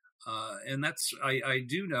 And that's, I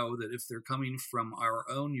do know that if they're coming from our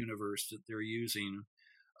own universe, that they're using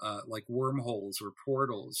like wormholes or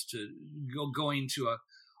portals to going to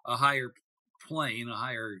a higher plane, a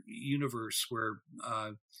higher universe where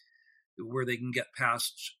they can get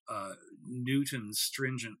past Newton's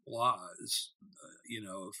stringent laws,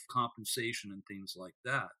 of compensation and things like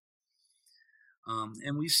that.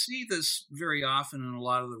 And we see this very often in a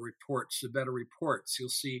lot of the reports, the better reports. You'll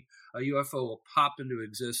see a UFO will pop into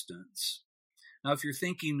existence. Now, if you're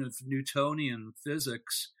thinking of Newtonian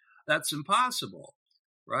physics, that's impossible,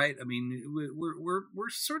 right? I mean, we're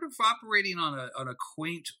sort of operating on a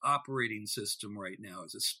quaint operating system right now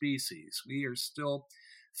as a species. We are still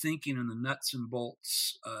thinking in the nuts and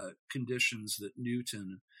bolts conditions that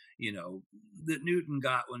Newton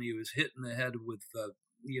got when he was hit in the head with the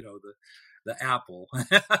apple.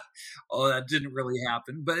 Oh, that didn't really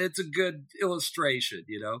happen, but it's a good illustration,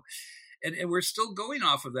 and we're still going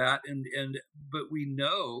off of that. But we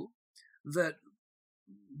know that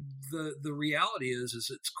the reality is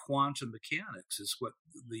it's quantum mechanics is what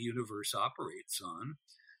the universe operates on.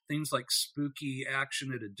 Things like spooky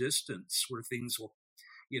action at a distance, where things will,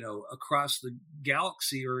 across the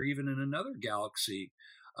galaxy or even in another galaxy,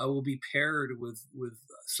 will be paired with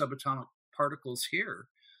subatomic particles here.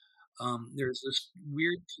 There's this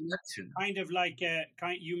weird connection. Kind of like a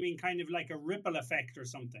ripple effect or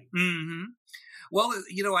something. Mm-hmm. Well,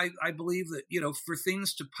 I believe that, for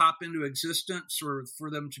things to pop into existence or for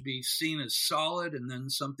them to be seen as solid and then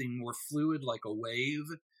something more fluid like a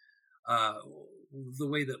wave, the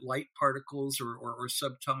way that light particles or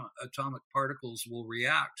subatomic particles will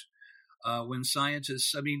react when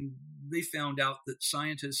scientists, they found out that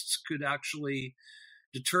scientists could actually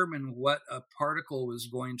determine what a particle was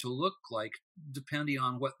going to look like depending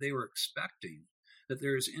on what they were expecting, that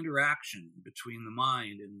there is interaction between the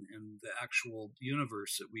mind and the actual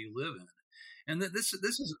universe that we live in. And that this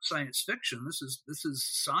isn't science fiction. This is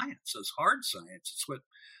science. It's hard science. It's what,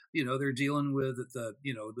 they're dealing with at the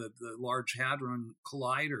Large Hadron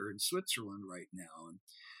Collider in Switzerland right now. And,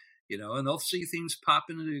 and they'll see things pop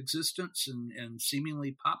into existence and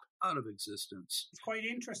seemingly pop out of existence. It's quite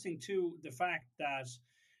interesting too, the fact that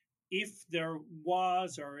if there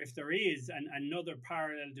was, or if there is another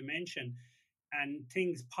parallel dimension and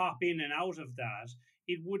things pop in and out of that,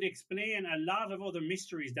 it would explain a lot of other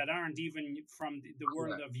mysteries that aren't even from the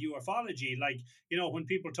world of ufology. Like, when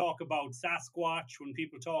people talk about Sasquatch, when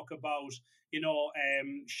people talk about,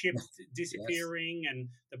 ships disappearing and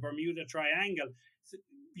the Bermuda Triangle,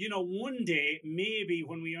 one day, maybe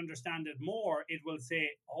when we understand it more, it will say,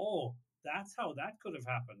 oh, that's how that could have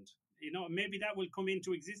happened. Maybe that will come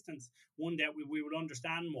into existence one day. We will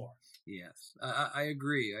understand more. Yes, I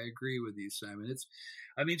agree. I agree with you, Simon.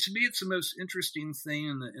 To me, it's the most interesting thing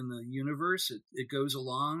in the universe. It goes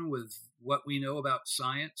along with what we know about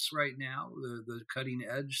science right now, the cutting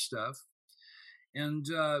edge stuff. And,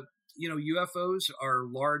 UFOs are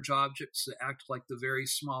large objects that act like the very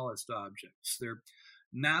smallest objects. They're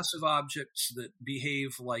massive objects that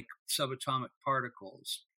behave like subatomic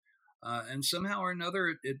particles. And somehow or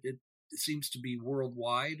another, it seems to be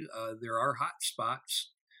worldwide. There are hot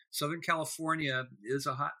spots. Southern California is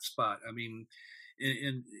a hot spot. I mean,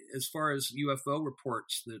 in as far as UFO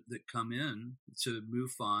reports that come in to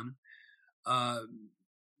MUFON,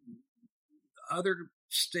 other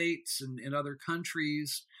states and other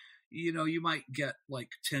countries, you might get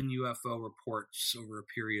like 10 UFO reports over a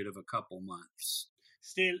period of a couple months.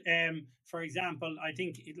 Still, for example, I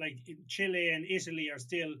think Chile and Italy are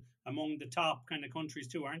still among the top kind of countries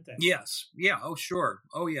too, aren't they? Yes. Yeah. Oh, sure.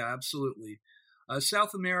 Oh, yeah, absolutely.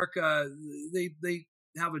 South America, they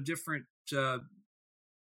have a different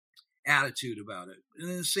attitude about it.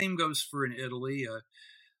 And the same goes for in Italy.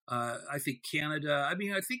 I think Canada. I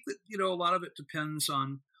think that, a lot of it depends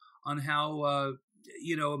on how,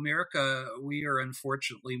 America, we are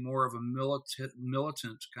unfortunately more of a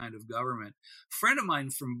militant kind of government. A friend of mine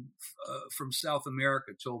from South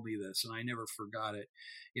America told me this, and I never forgot it.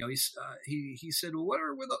 He said,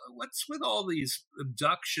 well, what's with all these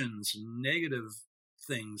abductions and negative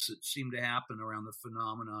things that seem to happen around the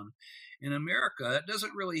phenomenon in America? That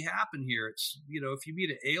doesn't really happen here. It's, if you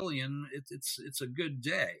meet an alien, it's a good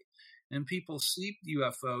day, and people see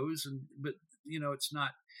UFOs, but it's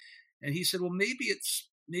not. And he said, well, maybe it's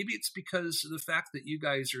because of the fact that you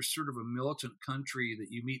guys are sort of a militant country that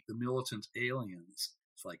you meet the militant aliens.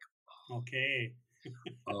 It's like, okay.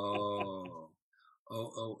 oh.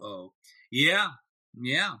 Yeah,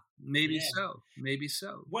 maybe so.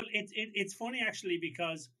 Well, it's funny actually,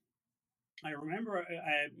 because I remember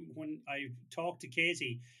when I talked to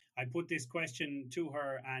Katie, I put this question to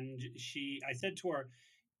her, and I said to her,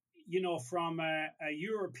 from a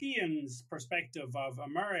European's perspective of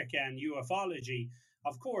American ufology,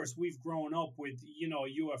 of course, we've grown up with,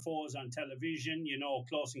 UFOs on television,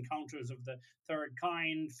 Close Encounters of the Third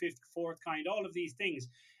Kind, Fifth, Fourth Kind, all of these things.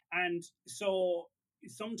 And so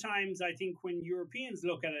sometimes I think when Europeans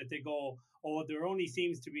look at it, they go, oh, there only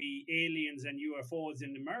seems to be aliens and UFOs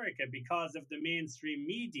in America because of the mainstream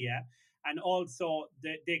media. And also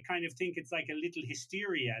they kind of think it's like a little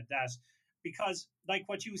hysteria that, because like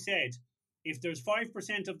what you said, if there's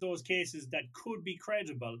 5% of those cases that could be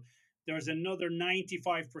credible, there's another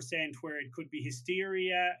 95% where it could be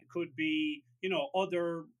hysteria, it could be,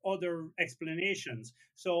 other explanations.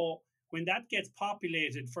 So when that gets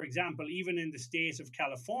populated, for example, even in the state of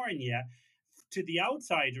California, to the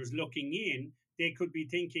outsiders looking in, they could be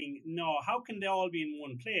thinking, no, how can they all be in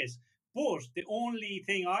one place? But the only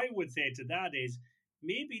thing I would say to that is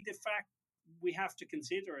maybe the fact we have to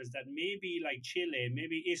consider is that maybe like Chile,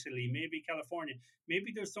 maybe Italy, maybe California,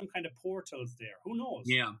 maybe there's some kind of portals there. Who knows?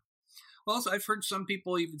 Yeah. Well, I've heard some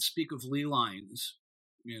people even speak of ley lines,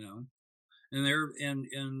 and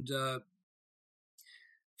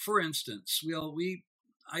for instance,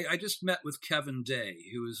 I just met with Kevin Day,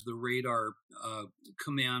 who is the radar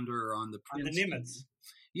commander on the Princeton. On the Nimitz.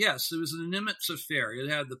 Yes, it was the Nimitz affair. It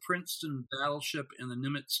had the Princeton battleship and the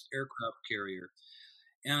Nimitz aircraft carrier.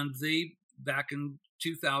 And they, back in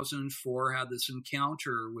 2004, had this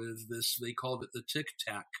encounter with this, they called it the Tic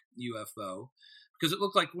Tac UFO, because it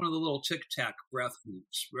looked like one of the little Tic Tac breath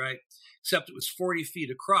mints, right? Except it was 40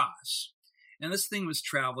 feet across. And this thing was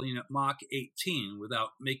traveling at Mach 18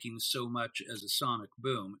 without making so much as a sonic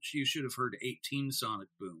boom. You should have heard 18 sonic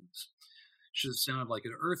booms. It should have sounded like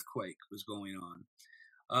an earthquake was going on.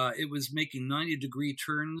 It was making 90-degree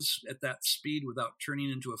turns at that speed without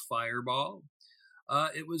turning into a fireball.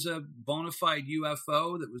 It was a bona fide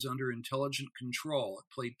UFO that was under intelligent control.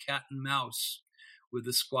 It played cat and mouse with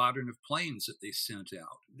the squadron of planes that they sent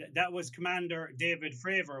out. That was Commander David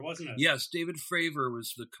Fravor, wasn't it? Yes, David Fravor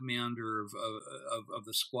was the commander of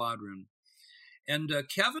the squadron. And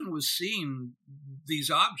Kevin was seeing these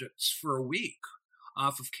objects for a week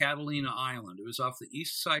off of Catalina Island. It was off the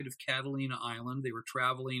east side of Catalina Island. They were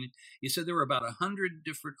traveling. He said there were about 100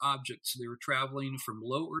 different objects. They were traveling from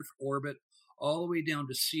low Earth orbit all the way down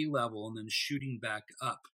to sea level and then shooting back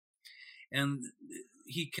up. And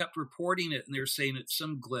he kept reporting it, and they're saying it's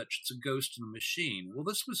some glitch. It's a ghost in the machine. Well,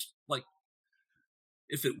 this was like,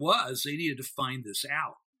 if it was, they needed to find this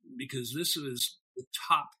out, because this is the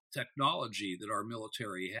top technology that our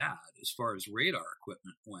military had as far as radar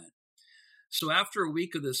equipment went. So after a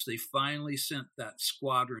week of this, they finally sent that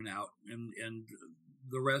squadron out, and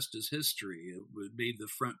the rest is history. It made the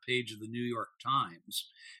front page of the New York Times.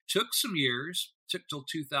 Took some years, took till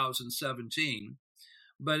 2017,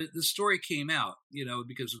 but the story came out,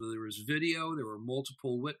 because there was video, there were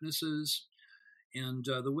multiple witnesses, and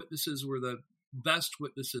the witnesses were the best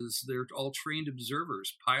witnesses. They're all trained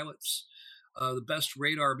observers, pilots. The best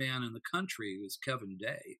radar man in the country was Kevin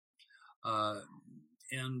Day.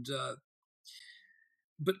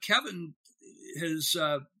 But Kevin has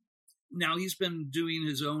now he's been doing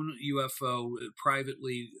his own UFO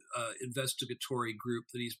privately investigatory group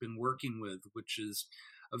that he's been working with, which is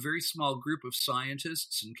a very small group of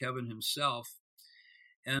scientists and Kevin himself.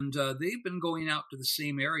 And they've been going out to the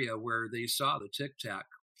same area where they saw the Tic Tac.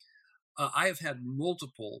 I have had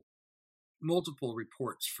multiple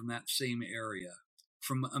reports from that same area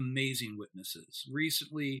from amazing witnesses.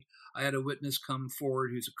 Recently, I had a witness come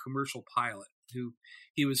forward who's a commercial pilot who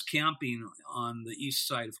he was camping on the east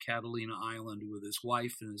side of Catalina Island with his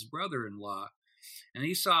wife and his brother-in-law, and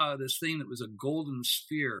he saw this thing that was a golden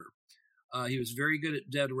sphere. He was very good at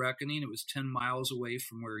dead reckoning. It was 10 miles away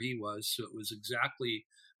from where he was, so it was exactly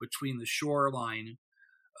between the shoreline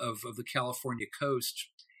of the California coast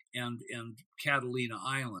and Catalina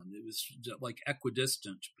Island. It was like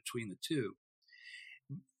equidistant between the two.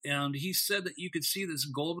 And he said that you could see this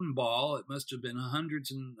golden ball, it must have been hundreds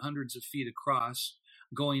and hundreds of feet across,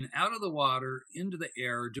 going out of the water into the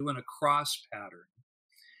air, doing a cross pattern.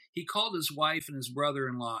 He called his wife and his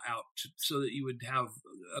brother-in-law out so that you would have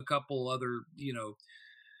a couple other,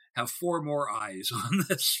 have 4 more eyes on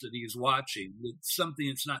this that he's watching. It's something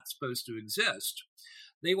that's not supposed to exist.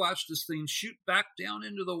 They watched this thing shoot back down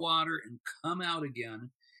into the water and come out again.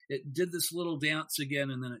 It did this little dance again,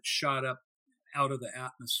 and then it shot up out of the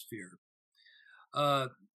atmosphere.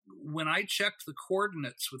 When I checked the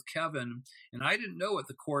coordinates with Kevin, and I didn't know what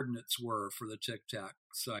the coordinates were for the Tic Tac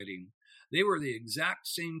sighting, they were the exact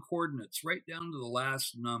same coordinates, right down to the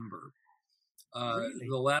last number. Really?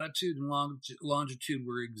 The latitude and longitude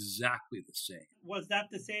were exactly the same. Was that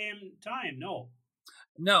the same time?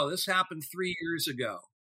 No, this happened 3 years ago.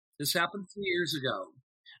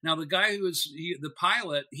 Now, the guy who was the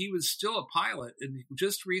pilot, he was still a pilot, and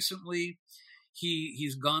just recently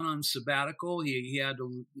he's gone on sabbatical. He had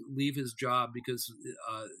to leave his job because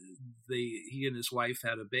he and his wife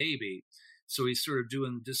had a baby, so he's sort of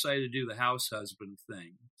decided to do the house husband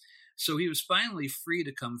thing. So he was finally free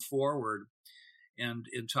to come forward and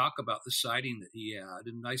talk about the sighting that he had.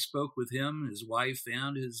 And I spoke with him, his wife,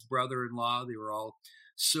 and his brother-in-law. They were all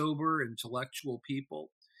sober, intellectual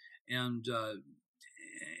people, and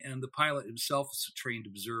the pilot himself is a trained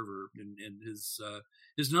observer, and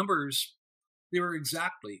his numbers, they were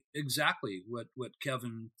exactly what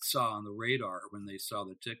Kevin saw on the radar when they saw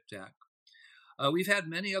the Tic Tac. We've had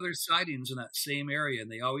many other sightings in that same area,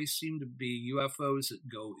 and they always seem to be UFOs that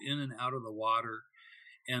go in and out of the water,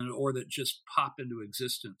 or that just pop into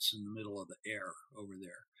existence in the middle of the air over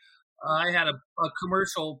there. I had a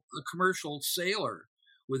commercial sailor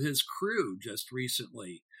with his crew just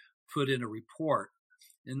recently put in a report,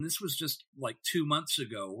 and this was just like 2 months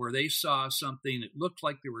ago, where they saw something. It looked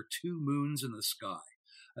like there were 2 moons in the sky.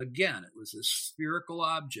 Again, it was a spherical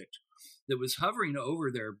object that was hovering over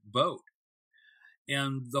their boat,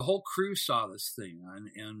 and the whole crew saw this thing,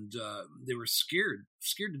 and they were scared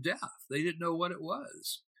to death. They didn't know what it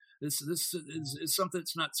was. This is something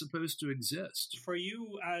that's not supposed to exist. For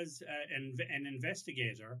you as an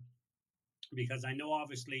investigator, because I know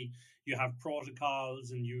obviously you have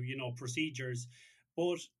protocols and you know procedures,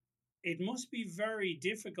 but it must be very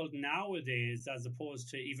difficult nowadays as opposed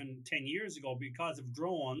to even 10 years ago because of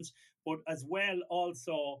drones, but as well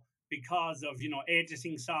also because of,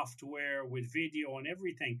 editing software with video and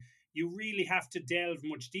everything. You really have to delve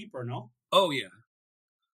much deeper, no? Oh, yeah.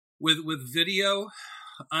 With video,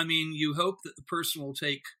 I mean, you hope that the person will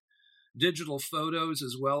take digital photos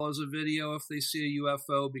as well as a video if they see a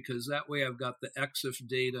UFO, because that way I've got the EXIF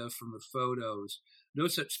data from the photos. No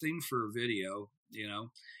such thing for a video,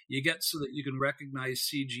 You get so that you can recognize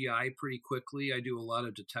CGI pretty quickly. I do a lot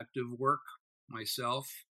of detective work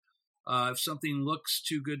myself. If something looks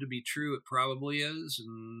too good to be true, it probably is.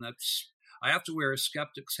 And I have to wear a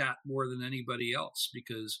skeptic's hat more than anybody else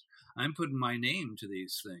because I'm putting my name to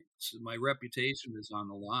these things. My reputation is on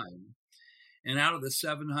the line. And out of the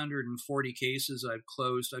 740 cases I've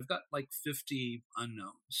closed, I've got like 50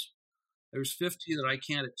 unknowns. There's 50 that I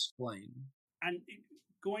can't explain. And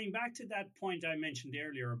going back to that point I mentioned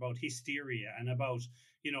earlier about hysteria and about,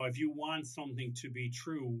 if you want something to be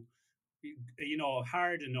true,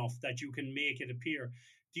 hard enough that you can make it appear.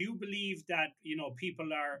 Do you believe that,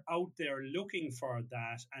 people are out there looking for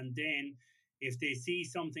that, and then if they see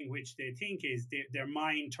something which they think is, their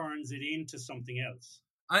mind turns it into something else?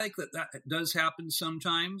 I think that does happen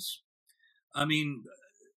sometimes. I mean,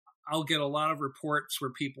 I'll get a lot of reports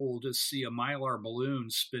where people will just see a Mylar balloon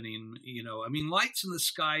spinning, I mean, lights in the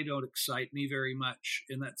sky don't excite me very much.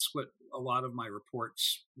 And that's what a lot of my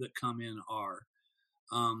reports that come in are.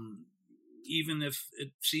 Even if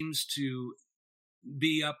it seems to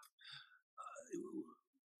be up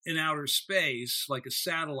in outer space, like a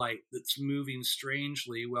satellite that's moving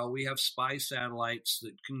strangely. Well, we have spy satellites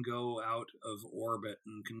that can go out of orbit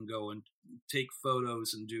and can go and take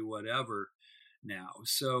photos and do whatever now.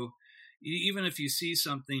 So even if you see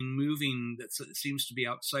something moving that seems to be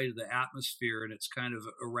outside of the atmosphere and it's kind of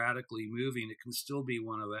erratically moving, it can still be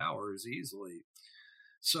one of ours easily.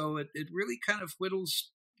 So it really kind of whittles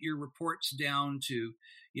your reports down to,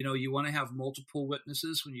 you want to have multiple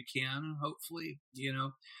witnesses when you can, hopefully,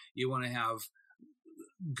 you want to have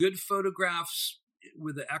good photographs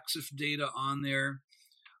with the EXIF data on there,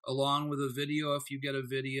 along with a video if you get a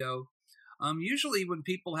video. Usually when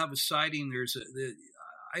people have a sighting,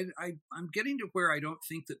 I'm getting to where I don't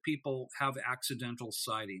think that people have accidental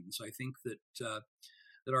sightings. I think that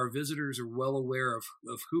our visitors are well aware of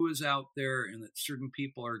who is out there and that certain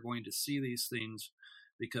people are going to see these things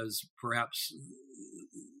because perhaps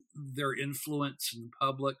their influence in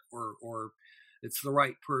public or it's the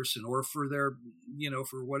right person, or for their,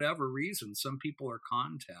 for whatever reason, some people are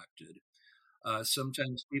contacted.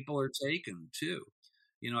 Sometimes people are taken too.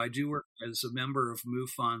 I do work as a member of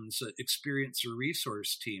MUFON's Experiencer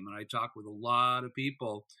Resource Team, and I talk with a lot of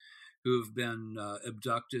people who have been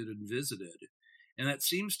abducted and visited. And that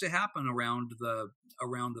seems to happen around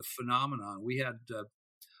the phenomenon. We had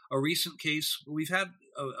a recent case. We've had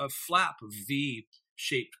a flap of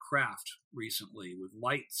V-shaped craft recently with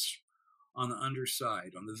lights on the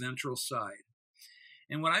underside, on the ventral side.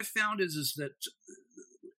 And what I found is that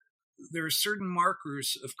there are certain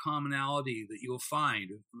markers of commonality that you'll find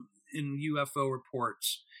in UFO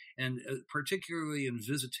reports, and particularly in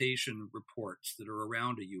visitation reports that are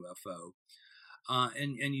around a UFO.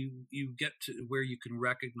 And you get to where you can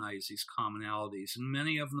recognize these commonalities, and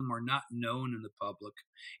many of them are not known in the public.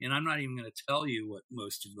 And I'm not even going to tell you what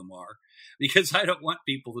most of them are, because I don't want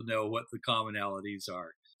people to know what the commonalities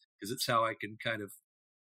are, because it's how I can kind of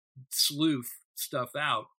sleuth stuff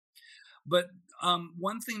out. But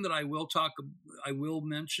one thing that I will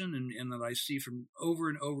mention, and that I see from over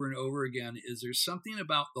and over and over again, is there's something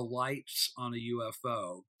about the lights on a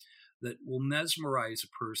UFO that will mesmerize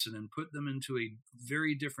a person and put them into a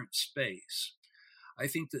very different space. I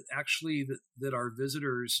think that actually that our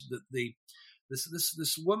visitors, that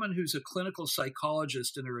this woman who's a clinical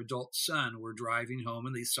psychologist and her adult son were driving home,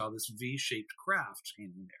 and they saw this V-shaped craft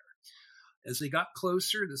hanging there. As they got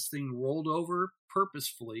closer, this thing rolled over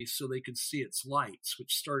purposefully so they could see its lights,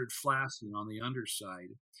 which started flashing on the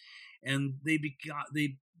underside. And they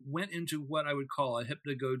went into what I would call a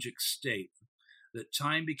hypnagogic state. That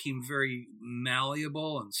time became very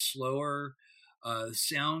malleable and slower.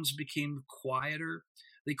 Sounds became quieter.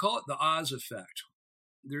 They call it the Oz effect.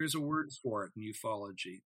 There is a word for it in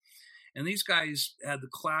ufology. And these guys had the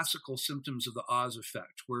classical symptoms of the Oz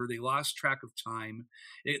effect, where they lost track of time.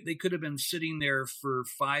 They could have been sitting there for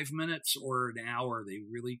 5 minutes or an hour. They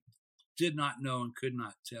really did not know and could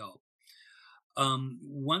not tell.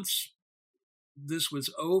 Once this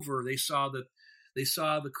was over, they saw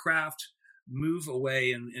the craft move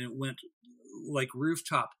away, and it went like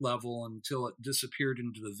rooftop level until it disappeared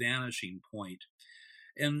into the vanishing point.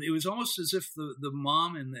 And it was almost as if the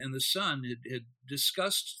mom and the son had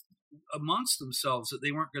discussed amongst themselves that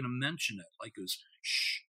they weren't going to mention it. Like it was,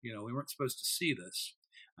 shh, we weren't supposed to see this.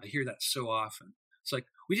 I hear that so often. It's like,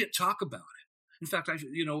 we didn't talk about it. In fact, a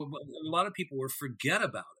lot of people will forget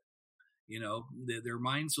about it. Their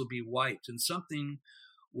minds will be wiped, and something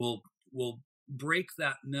will break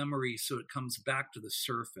that memory so it comes back to the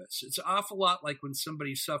surface. It's an awful lot like when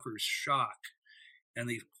somebody suffers shock and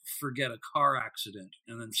they forget a car accident,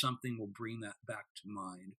 and then something will bring that back to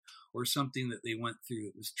mind, or something that they went through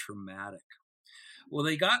that was traumatic. Well,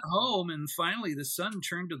 they got home, and finally the son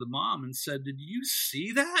turned to the mom and said, "Did you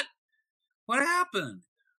see that? What happened?"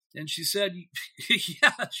 And she said,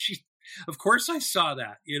 "Yeah, of course I saw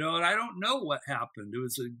that, and I don't know what happened. It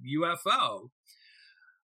was a UFO."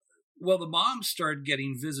 Well, the mom started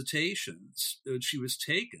getting visitations. She was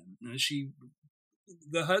taken.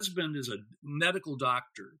 The husband is a medical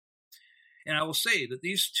doctor. And I will say that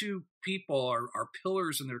these two people are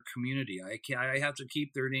pillars in their community. I have to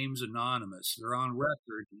keep their names anonymous. They're on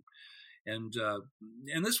record. And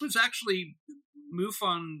this was actually,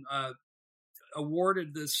 MUFON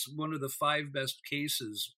awarded this one of the 5 best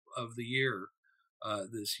cases of the year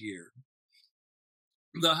this year.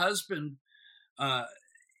 The husband,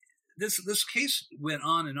 this case went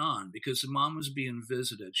on and on because the mom was being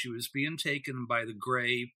visited. She was being taken by the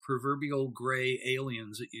proverbial gray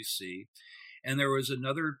aliens that you see. And there was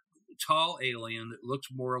another tall alien that looked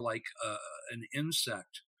more like an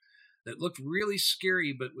insect that looked really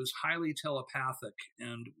scary, but was highly telepathic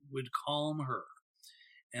and would calm her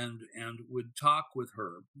and would talk with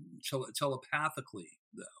her telepathically,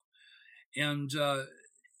 though. And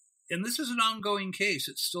this is an ongoing case.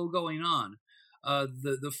 It's still going on.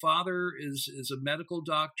 The father is a medical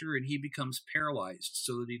doctor, and he becomes paralyzed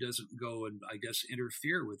so that he doesn't go and, I guess,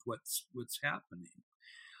 interfere with what's happening.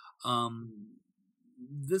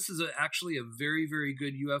 This is actually a very, very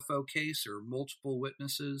good UFO case. There are multiple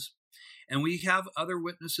witnesses, and we have other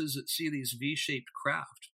witnesses that see these V-shaped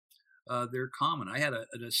craft. They're common. I had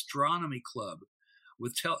an astronomy club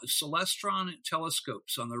with Celestron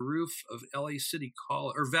telescopes on the roof of LA City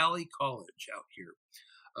College or Valley College out here.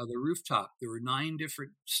 The rooftop. There were 9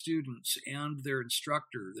 different students and their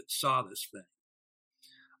instructor that saw this thing.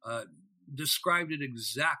 Described an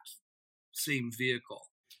exact same vehicle.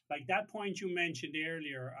 Like that point you mentioned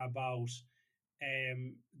earlier about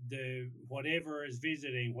the whatever is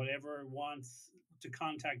visiting, whatever wants to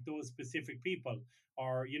contact those specific people,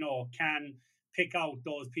 or can pick out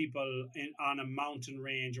those people on a mountain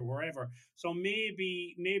range or wherever. So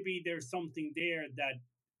maybe there's something there that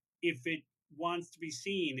if it wants to be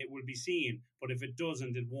seen, it will be seen, but if it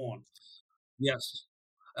doesn't, it won't. Yes,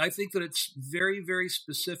 I think that it's very, very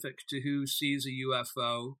specific to who sees a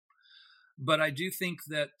UFO. But I do think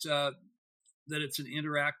that it's an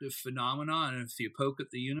interactive phenomenon, and if you poke at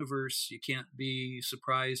the universe, you can't be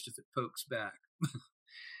surprised if it pokes back.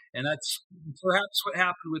 And that's perhaps what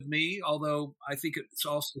happened with me, although I think it's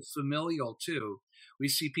also familial too. We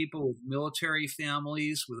see people with military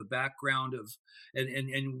families with a background of,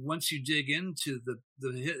 and once you dig into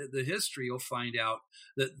the history, you'll find out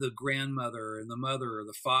that the grandmother and the mother or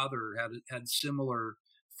the father had similar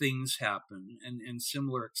things happen and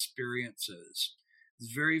similar experiences.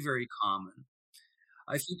 It's very, very common.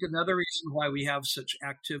 I think another reason why we have such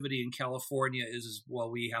activity in California is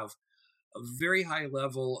we have a very high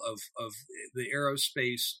level of the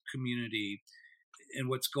aerospace community, and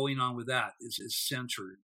what's going on with that is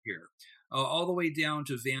centered here, all the way down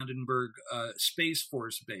to Vandenberg Space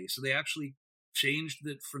Force Base. So they actually changed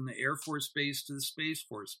it from the Air Force Base to the Space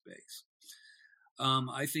Force Base.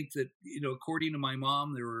 I think that, according to my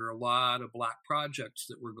mom, there were a lot of black projects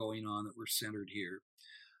that were going on that were centered here.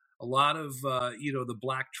 A lot of, the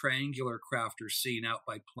black triangular craft are seen out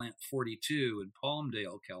by Plant 42 in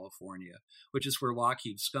Palmdale, California, which is where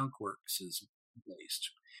Lockheed Skunk Works is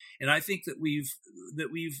based. And I think that we've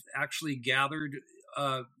actually gathered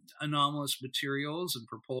anomalous materials and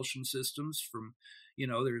propulsion systems from,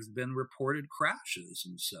 there's been reported crashes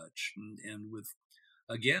and such, and with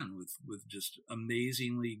just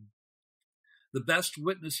amazingly the best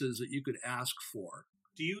witnesses that you could ask for.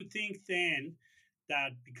 Do you think then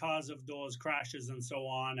that because of those crashes and so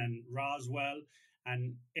on, and Roswell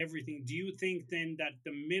and everything, do you think then that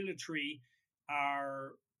the military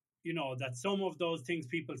are, that some of those things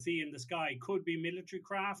people see in the sky could be military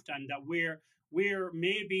craft, and that we're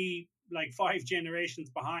maybe like 5 generations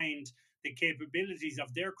behind the capabilities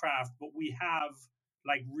of their craft, but we have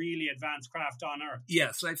like really advanced craft on Earth?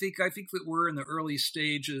 Yes, I think that we're in the early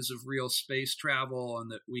stages of real space travel, and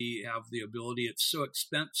that we have the ability. It's so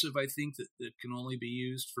expensive, I think, that it can only be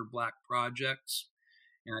used for black projects,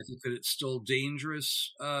 and I think that it's still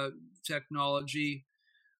dangerous technology.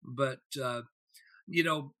 But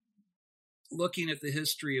looking at the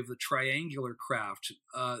history of the triangular craft,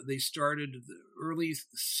 they started the early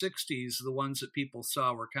 60s. The ones that people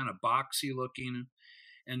saw were kind of boxy looking.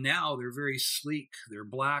 And now they're very sleek. They're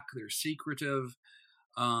black. They're secretive.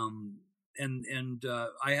 And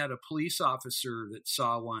I had a police officer that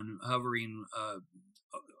saw one hovering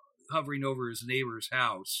over his neighbor's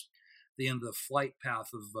house, at the end of the flight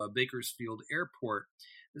path of Bakersfield Airport.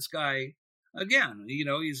 This guy again,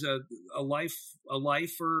 he's a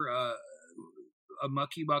lifer, a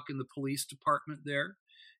mucky muck in the police department there.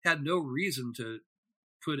 Had no reason to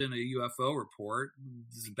put in a UFO report.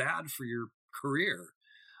 It's bad for your career.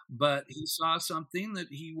 But he saw something that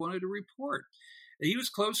he wanted to report. He was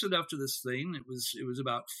close enough to this thing. It was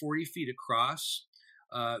about 40 feet across,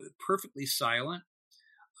 perfectly silent.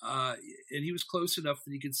 And he was close enough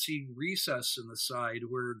that he could see recess in the side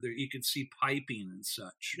where he could see piping and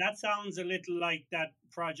such. That sounds a little like that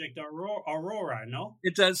Project Aurora, no?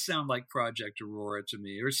 It does sound like Project Aurora to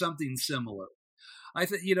me, or something similar. I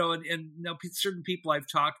think, and now certain people I've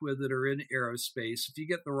talked with that are in aerospace, if you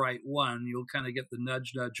get the right one, you'll kind of get the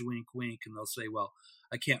nudge, nudge, wink, wink, and they'll say, well,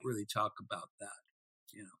 I can't really talk about that,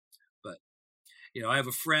 But, I have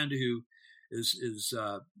a friend who is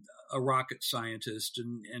a rocket scientist,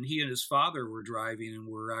 and he and his father were driving and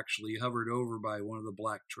were actually hovered over by one of the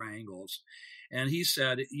black triangles. And he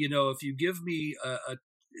said, if you give me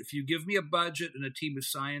a budget and a team of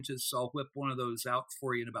scientists, I'll whip one of those out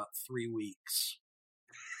for you in about 3 weeks.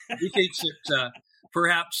 He thinks that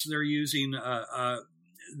perhaps they're using that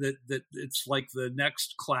it's like the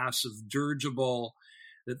next class of dirigible,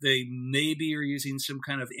 that they maybe are using some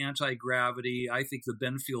kind of anti-gravity. I think the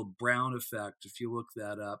Benfield-Brown effect, if you look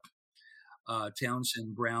that up.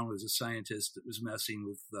 Townsend Brown was a scientist that was messing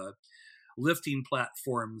with lifting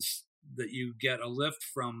platforms that you get a lift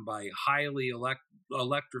from by highly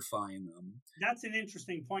electrifying them. That's an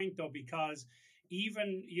interesting point, though, because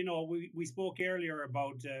even, we spoke earlier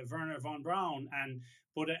about Wernher von Braun,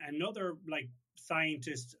 but another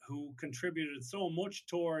scientist who contributed so much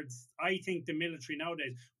towards, I think, the military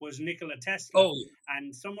nowadays was Nikola Tesla. Oh, yeah.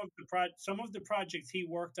 And some of the projects he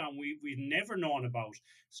worked on, we've never known about.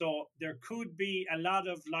 So there could be a lot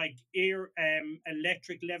of air,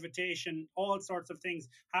 electric levitation, all sorts of things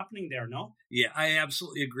happening there. No? Yeah, I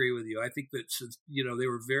absolutely agree with you. I think that they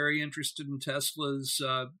were very interested in Tesla's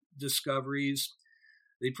discoveries.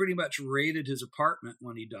 They pretty much raided his apartment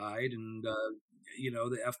when he died, and the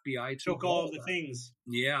FBI took all the things.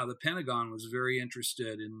 Yeah, the Pentagon was very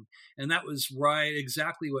interested, and that was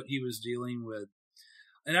exactly what he was dealing with.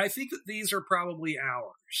 And I think that these are probably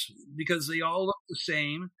ours because they all look the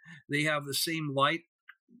same. They have the same light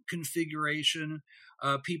configuration.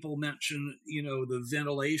 People mention, the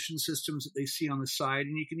ventilation systems that they see on the side,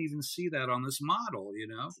 and you can even see that on this model.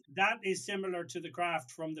 That is similar to the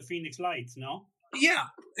craft from the Phoenix Lights, no? Yeah,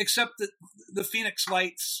 except that the Phoenix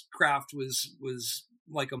Lights craft was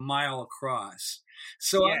like a mile across.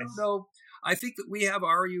 So yes. I don't know. I think that we have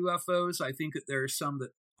our UFOs. I think that there are some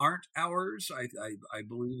that aren't ours. I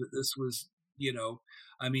believe that this was,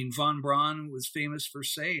 von Braun was famous for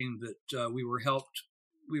saying that we were helped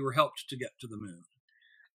to get to the moon.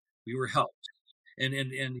 We were helped, and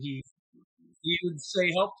he would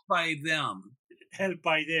say helped by them. Helped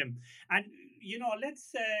by them, and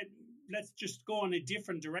let's just go in a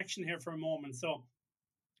different direction here for a moment. So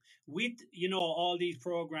with, all these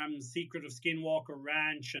programs, Secret of Skinwalker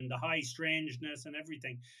Ranch and the High Strangeness and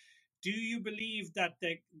everything, do you believe that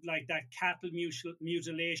that cattle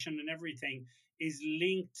mutilation and everything is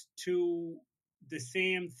linked to the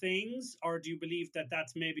same things, or do you believe that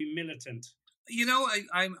that's maybe militant?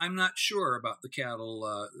 I'm not sure about the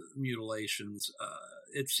cattle mutilations.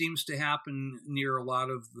 It seems to happen near a lot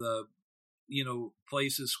of the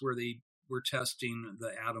places where they were testing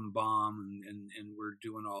the atom bomb and we're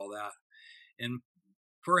doing all that. And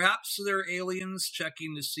perhaps they're aliens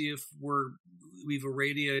checking to see if we've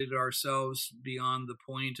irradiated ourselves beyond the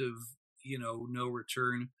point of, no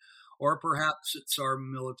return. Or perhaps it's our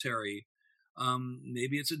military.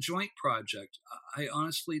 Maybe it's a joint project. I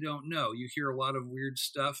honestly don't know. You hear a lot of weird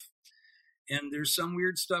stuff. And there's some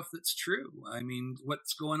weird stuff that's true. I mean,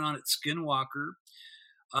 what's going on at Skinwalker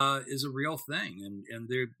is a real thing, and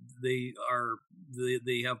they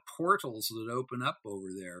have portals that open up over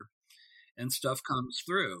there, and stuff comes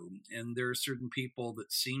through. And there are certain people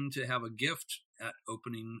that seem to have a gift at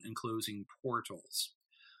opening and closing portals.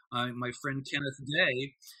 My friend Kenneth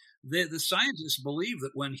Day, the scientists believe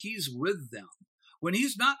that when he's with them, when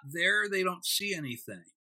he's not there, they don't see anything,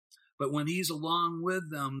 but when he's along with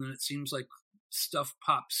them, then it seems like stuff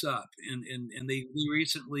pops up. And they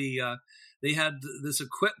recently they had this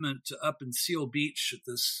equipment up in Seal Beach at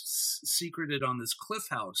this secreted on this cliff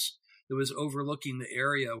house that was overlooking the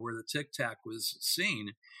area where the Tic Tac was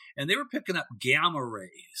seen, and they were picking up gamma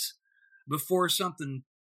rays before something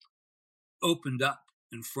opened up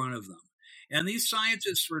in front of them. And these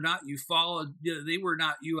scientists were not they were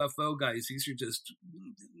not UFO guys. These are just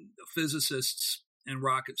physicists and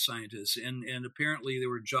rocket scientists, and apparently they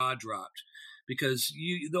were jaw dropped, because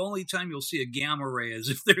the only time you'll see a gamma ray is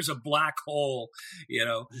if there's a black hole,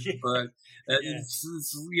 but it's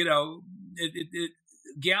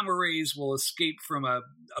gamma rays will escape from a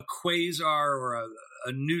quasar or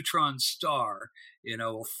a neutron star,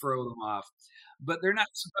 will throw them off, but they're not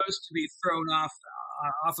supposed to be thrown off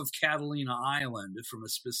of Catalina Island from a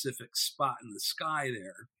specific spot in the sky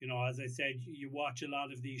there. As I said, you watch a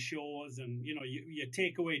lot of these shows and, you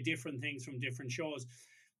take away different things from different shows.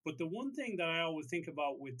 But the one thing that I always think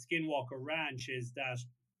about with Skinwalker Ranch is that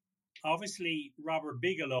obviously Robert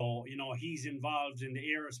Bigelow, he's involved in the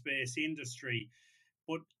aerospace industry.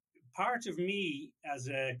 But part of me as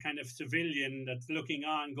a kind of civilian that's looking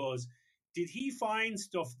on goes, did he find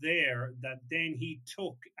stuff there that then he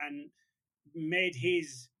took and made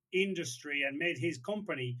his industry and made his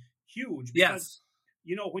company huge? Because,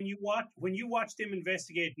 yes. When you watch them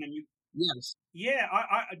investigating and yes, yeah,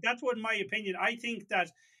 I that's what my opinion. I think that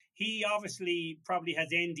he obviously probably has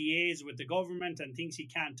NDAs with the government and things he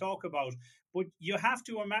can't talk about. But you have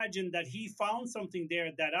to imagine that he found something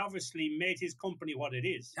there that obviously made his company what it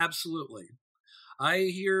is. Absolutely. I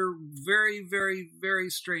hear very, very, very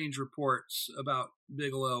strange reports about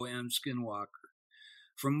Bigelow and Skinwalker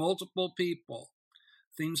from multiple people.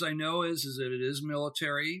 Things I know is that it is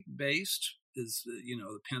military based.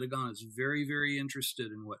 The Pentagon is very, very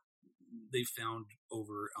interested in what they found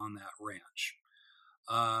over on that ranch.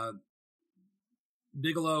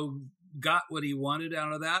 Bigelow got what he wanted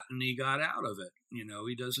out of that, and he got out of it.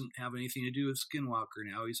 He doesn't have anything to do with Skinwalker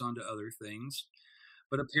now. He's on to other things.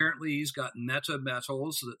 But apparently he's got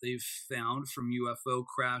metametals that they've found from UFO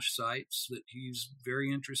crash sites that he's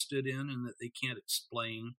very interested in and that they can't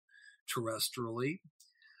explain terrestrially.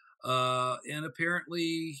 And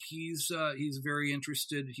apparently he's very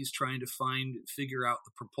interested. He's trying to figure out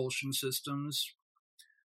the propulsion systems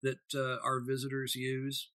that our visitors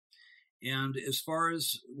use. And as far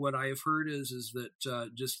as what I have heard is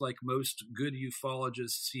that just like most good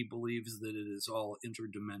ufologists, he believes that it is all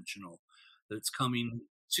interdimensional, that it's coming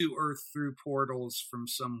to Earth through portals from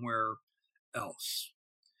somewhere else.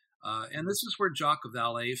 And this is where Jacques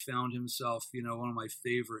Vallée found himself, one of my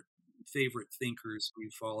favorite thinkers in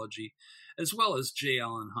ufology, as well as J.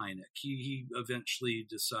 Allen Hynek. He eventually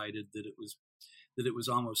decided that it was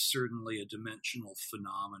almost certainly a dimensional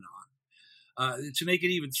phenomenon. To make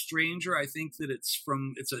it even stranger, I think that it's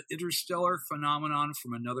an interstellar phenomenon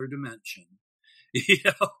from another dimension.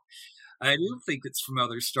 I do think it's from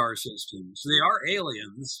other star systems. They are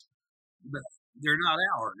aliens, but they're not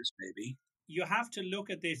ours, maybe. You have to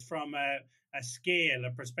look at this from a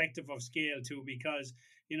perspective of scale too, because,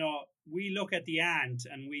 we look at the ant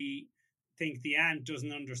and we think the ant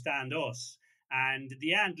doesn't understand us. And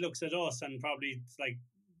the ant looks at us and probably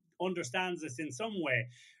understands us in some way.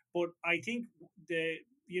 But I think the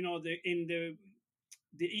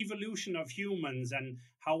evolution of humans and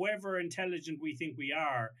however intelligent we think we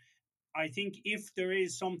are, I think if there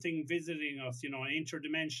is something visiting us, an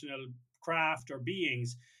interdimensional craft or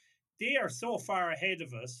beings, they are so far ahead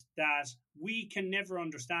of us that we can never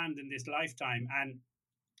understand in this lifetime. And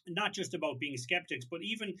not just about being skeptics, but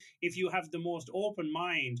even if you have the most open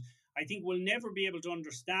mind, I think we'll never be able to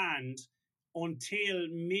understand until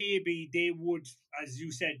maybe they would, as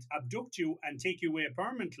you said, abduct you and take you away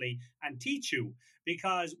permanently and teach you,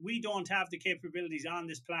 because we don't have the capabilities on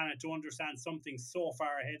this planet to understand something so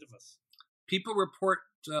far ahead of us. People report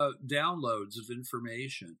downloads of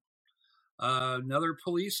information. Another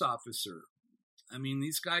police officer. I mean,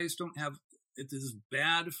 these guys don't have, it is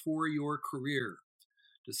bad for your career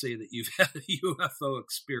to say that you've had a UFO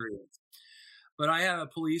experience. But I had a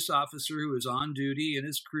police officer who was on duty in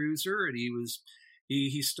his cruiser, and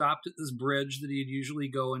he stopped at this bridge that he'd usually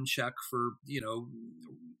go and check for,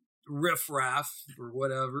 riffraff or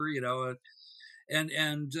whatever, and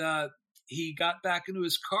he got back into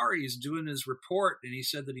his car. He's doing his report, and he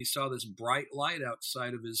said that he saw this bright light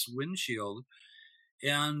outside of his windshield,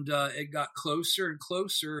 and it got closer and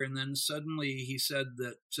closer, and then suddenly he said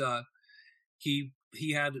that he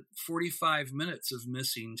had 45 minutes of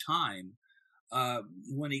missing time.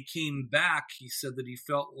 When he came back, he said that he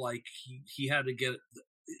felt like he had to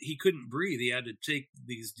he couldn't breathe. He had to take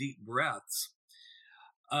these deep breaths.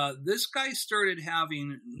 This guy started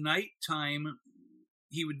having nighttime.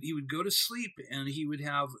 He would go to sleep and he would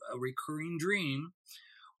have a recurring dream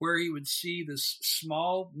where he would see this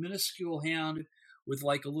small, minuscule hand with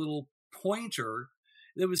like a little pointer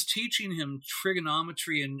that was teaching him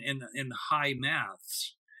trigonometry and high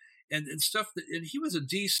maths and stuff and he was a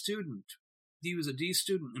D student. He was a D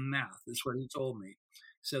student in math, is what he told me.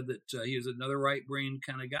 He said that he was another right-brained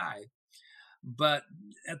kind of guy. But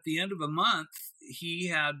at the end of a month, he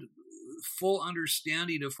had full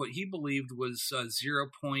understanding of what he believed was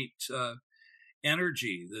 0-point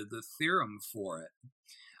energy, the theorem for it.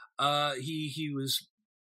 He was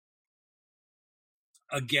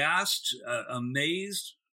aghast,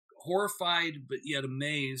 amazed, horrified, but yet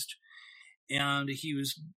amazed. And he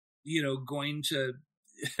was, going to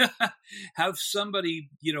have somebody,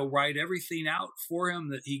 write everything out for him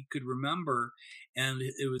that he could remember. And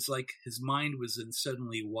it was like his mind was then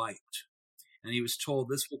suddenly wiped. And he was told,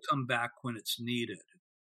 this will come back when it's needed.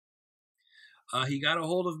 He got a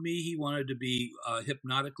hold of me. He wanted to be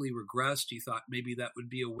hypnotically regressed. He thought maybe that would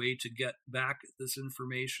be a way to get back at this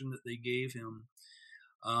information that they gave him.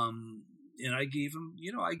 And I gave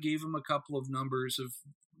him a couple of numbers of,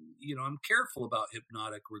 I'm careful about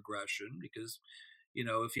hypnotic regression because,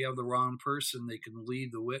 if you have the wrong person, they can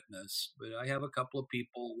lead the witness. But I have a couple of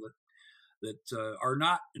people that are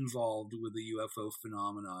not involved with the UFO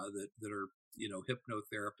phenomena that are,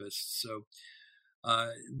 hypnotherapists. So,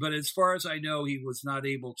 but as far as I know, he was not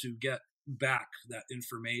able to get back that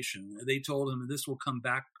information. They told him this will come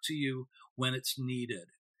back to you when it's needed.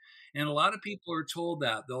 And a lot of people are told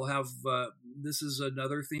that they'll have, this is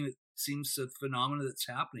another thing that seems a phenomena that's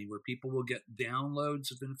happening where people will get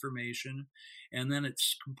downloads of information and then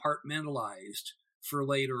it's compartmentalized for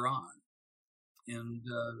later on. And,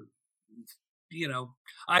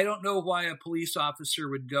 I don't know why a police officer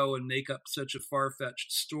would go and make up such a far-fetched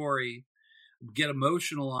story, get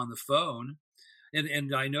emotional on the phone.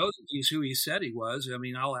 And I know that he's who he said he was. I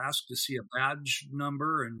mean, I'll ask to see a badge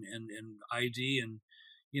number and ID. And,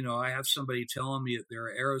 I have somebody telling me that they're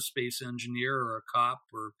an aerospace engineer or a cop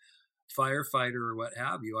or firefighter or what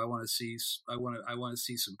have you. I want to see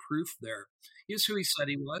some proof there. He's who he said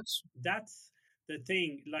he was. That's the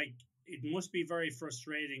thing. Like, it must be very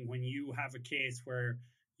frustrating when you have a case where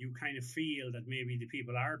you kind of feel that maybe the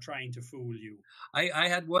people are trying to fool you. I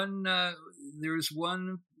had one, there's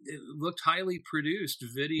one, it looked highly produced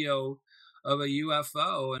video of a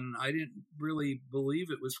UFO, and I didn't really believe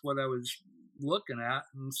it was what I was looking at.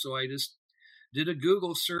 And so I just did a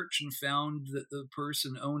Google search and found that the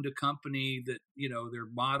person owned a company that, their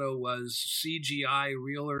motto was CGI,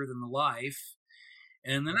 realer than life.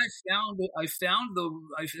 And then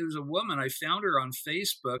it was a woman. I found her on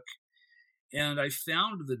Facebook, and I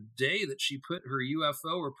found the day that she put her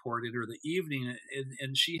UFO report in, or the evening,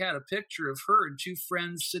 and she had a picture of her and two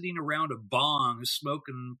friends sitting around a bong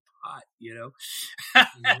smoking pot, at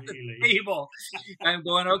the table. I'm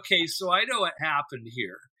going, okay, so I know what happened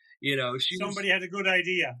here. Somebody had a good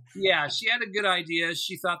idea. Yeah, she had a good idea.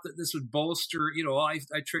 She thought that this would bolster, I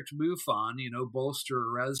tricked MUFON, bolster her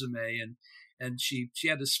resume, and she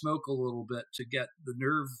had to smoke a little bit to get the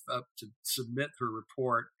nerve up to submit her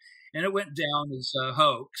report. And it went down as a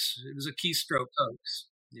hoax. It was a keystroke hoax.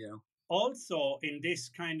 Yeah. Also, in this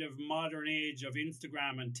kind of modern age of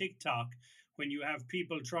Instagram and TikTok, when you have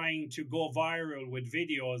people trying to go viral with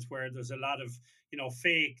videos where there's a lot of,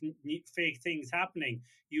 fake things happening,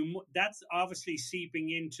 that's obviously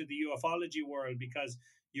seeping into the ufology world, because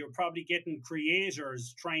you're probably getting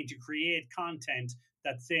creators trying to create content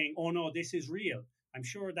that's saying, oh no, this is real. I'm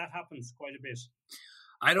sure that happens quite a bit.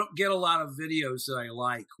 I don't get a lot of videos that I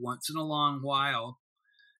like. Once in a long while,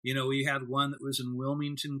 we had one that was in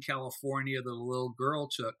Wilmington, California, that a little girl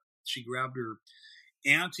took. She grabbed her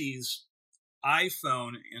auntie's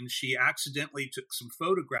iPhone and she accidentally took some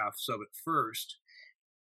photographs of it first.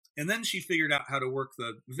 And then she figured out how to work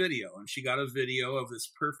the video, and she got a video of this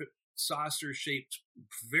perfect saucer-shaped,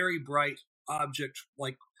 very bright object,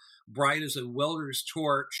 like bright as a welder's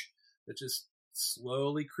torch, that just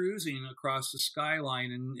slowly cruising across the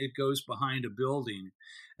skyline, and it goes behind a building.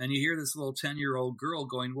 And you hear this little 10-year-old girl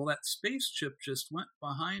going, well, that spaceship just went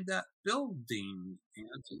behind that building,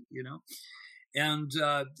 Auntie, And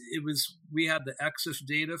we had the EXIF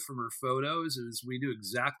data from her photos. We knew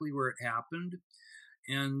exactly where it happened.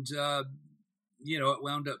 And, it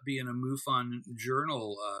wound up being a MUFON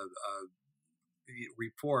journal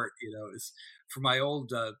report. It's for my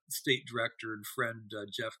old state director and friend,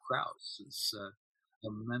 Jeff Krause, is a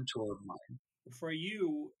mentor of mine. For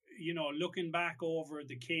you, looking back over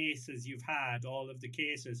the cases you've had, all of the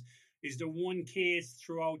cases, is there one case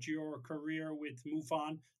throughout your career with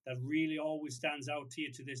MUFON that really always stands out to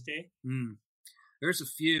you to this day? There's a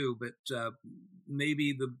few, but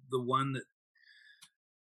maybe the one that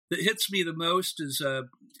hits me the most is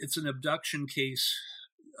it's an abduction case.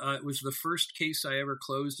 It was the first case I ever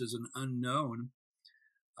closed as an unknown.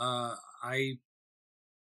 I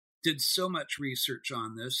did so much research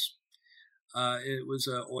on this. It was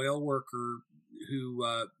an oil worker who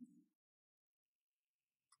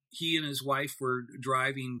he and his wife were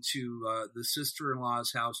driving to the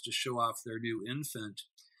sister-in-law's house to show off their new infant,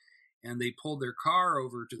 and they pulled their car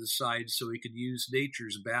over to the side so he could use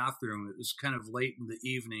nature's bathroom. It was kind of late in the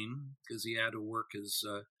evening because he had to work his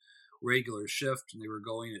regular shift, and they were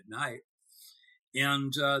going at night.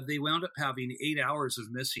 And they wound up having 8 hours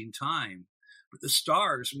of missing time. But the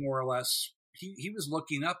stars, more or less, he was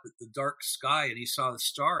looking up at the dark sky, and he saw the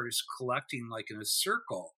stars collecting like in a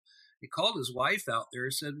circle. He called his wife out there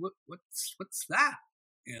and said, what's that?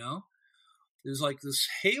 You know, there's like this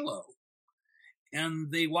halo.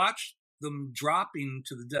 And they watched them dropping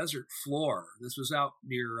to the desert floor. This was out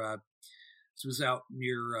near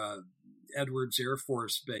Edwards Air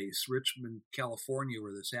Force Base, Richmond, California,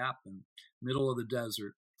 where this happened, middle of the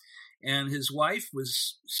desert. And his wife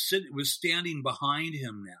was standing behind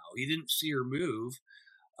him now. He didn't see her move,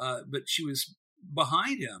 but she was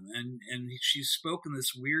behind him. And she spoke in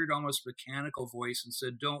this weird, almost mechanical voice and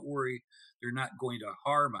said, "Don't worry, they're not going to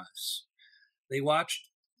harm us." They watched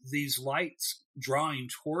these lights drawing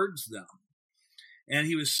towards them. And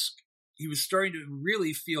he was starting to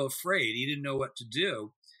really feel afraid. He didn't know what to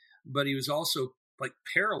do, but he was also like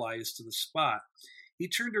paralyzed to the spot. He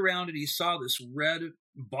turned around and he saw this red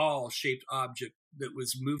ball-shaped object that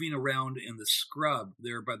was moving around in the scrub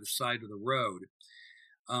there by the side of the road.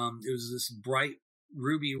 It was this bright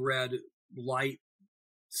ruby red light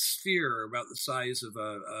sphere about the size of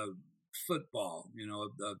a football, you know,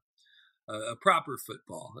 a proper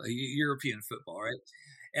football, a European football, right?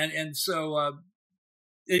 And so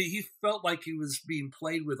he felt like he was being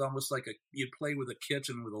played with, almost like you'd play with a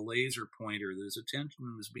kitten with a laser pointer. His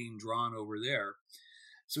attention was being drawn over there.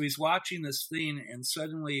 So he's watching this thing, and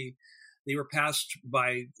suddenly they were passed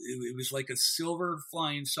by, it was like a silver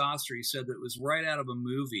flying saucer. He said that it was right out of a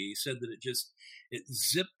movie. He said that it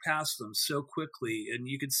zipped past them so quickly, and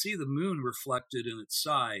you could see the moon reflected in its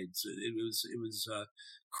sides. It was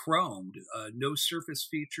chromed, no surface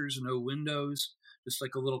features, no windows, just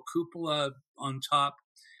like a little cupola on top,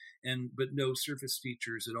 but no surface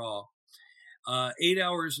features at all. 8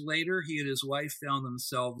 hours later, he and his wife found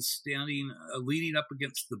themselves standing, leaning up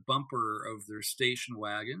against the bumper of their station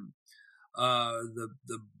wagon.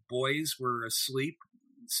 The boys were asleep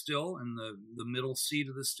still in the middle seat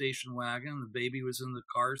of the station wagon. The baby was in the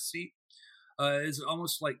car seat. It's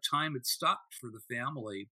almost like time had stopped for the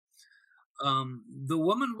family. The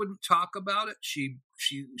woman wouldn't talk about it. She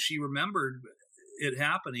remembered it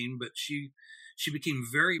happening, but she became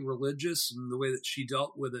very religious in the way that she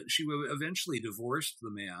dealt with it. She eventually divorced the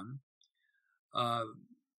man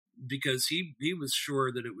because he was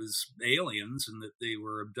sure that it was aliens and that they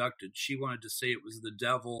were abducted. She wanted to say it was the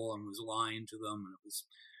devil and was lying to them, and it was,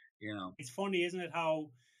 you know. It's funny, isn't it, how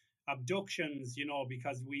abductions, you know,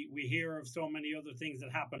 because we hear of so many other things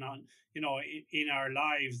that happen on, you know, in our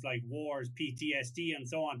lives, like wars, PTSD and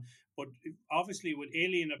so on. But obviously with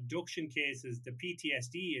alien abduction cases, the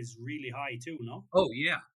PTSD is really high too, no? Oh,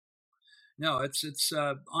 yeah. No, it's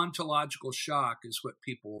ontological shock is what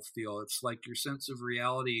people feel. It's like your sense of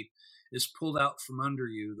reality is pulled out from under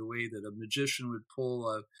you, the way that a magician would pull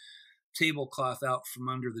a tablecloth out from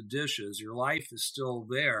under the dishes. Your life is still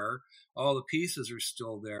there. All the pieces are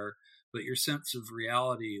still there, but your sense of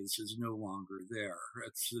reality is no longer there.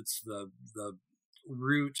 It's the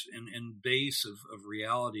root and base of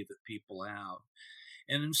reality that people have.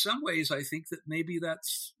 And in some ways, I think that maybe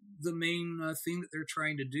that's the main thing that they're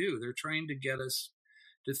trying to do. They're trying to get us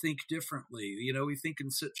to think differently. You know, we think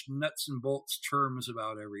in such nuts and bolts terms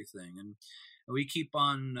about everything, and we keep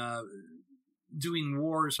on doing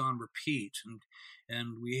wars on repeat,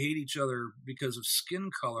 and we hate each other because of skin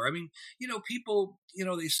color. I mean, you know, people, you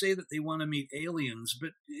know, they say that they want to meet aliens,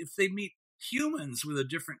 but if they meet humans with a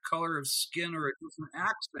different color of skin or a different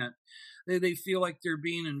accent, they feel like they're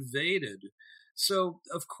being invaded. So,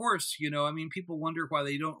 of course, you know, I mean, people wonder why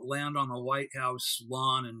they don't land on the White House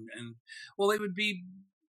lawn and well, they would be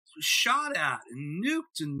shot at and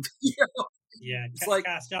nuked and, you know, yeah, it's like,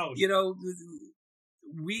 cast out. You know,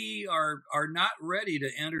 we are not ready to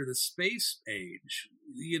enter the space age.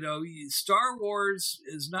 You know, Star Wars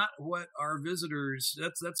is not what our visitors,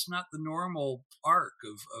 that's not the normal arc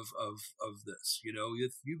of this. You know,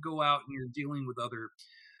 if you go out and you're dealing with other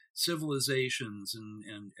civilizations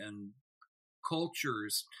and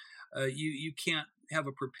cultures, you can't have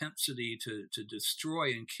a propensity to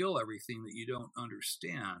destroy and kill everything that you don't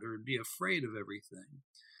understand or be afraid of everything.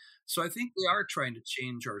 So I think they are trying to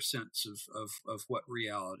change our sense of what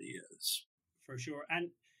reality is. For sure.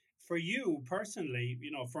 And for you personally,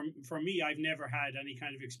 you know, for me, I've never had any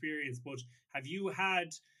kind of experience, but have you had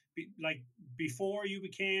like before you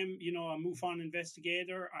became, a MUFON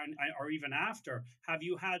investigator, or even after? Have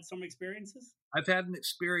you had some experiences? I've had an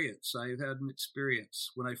experience.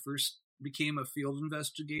 When I first became a field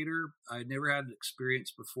investigator. I'd never had an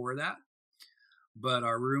experience before that, but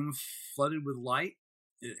our room flooded with light.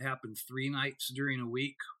 It happened 3 nights during a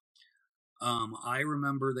week. I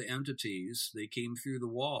remember the entities. They came through the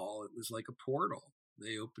wall. It was like a portal.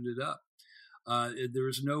 They opened it up. There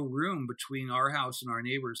was no room between our house and our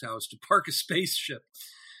neighbor's house to park a spaceship.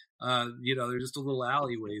 There's just a little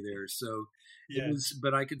alleyway there. So it was,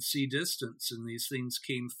 but I could see distance, and these things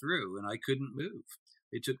came through, and I couldn't move.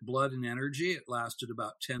 They took blood and energy. It lasted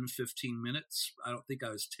about 10, 15 minutes. I don't think I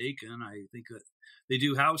was taken. I think that they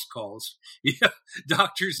do house calls. Yeah,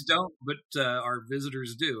 doctors don't, but our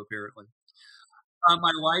visitors do, apparently.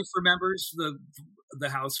 My wife remembers the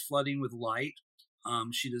house flooding with light.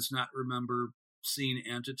 She does not remember seeing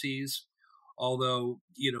entities. Although,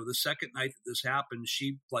 the second night that this happened,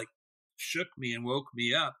 she shook me and woke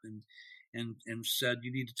me up and said,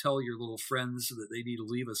 "You need to tell your little friends that they need to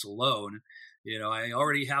leave us alone." I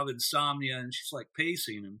already have insomnia, and she's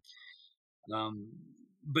pacing, and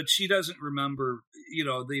but she doesn't remember.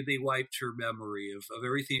 They wiped her memory of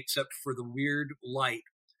everything except for the weird light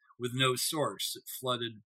with no source that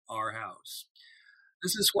flooded our house.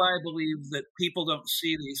 This is why I believe that people don't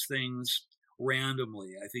see these things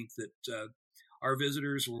randomly. I think that our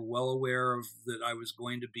visitors were well aware of that I was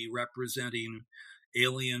going to be representing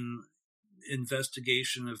alien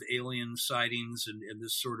investigation of alien sightings and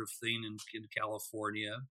this sort of thing in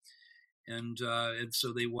California. And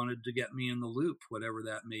so they wanted to get me in the loop, whatever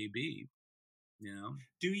that may be.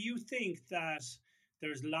 Do you think that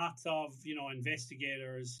there's lots of,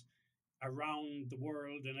 investigators around the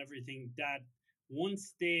world and everything that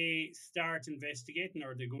once they start investigating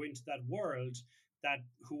or they go into that world, that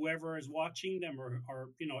whoever is watching them or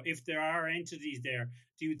if there are entities there,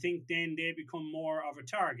 do you think then they become more of a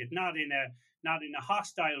target, not in a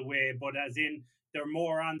hostile way, but as in they're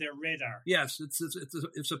more on their radar? Yes,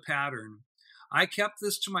 it's a pattern. I kept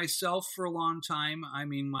this to myself for a long time. I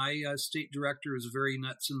mean, my state director is very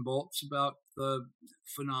nuts and bolts about the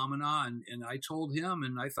phenomena, and I told him,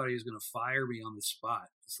 and I thought he was going to fire me on the spot.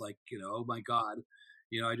 It's like, oh my God,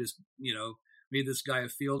 I just, made this guy a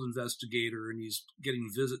field investigator, and he's getting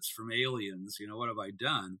visits from aliens. What have I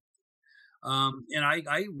done? And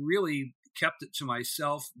I really kept it to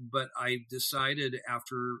myself, but I decided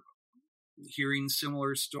after hearing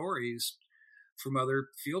similar stories from other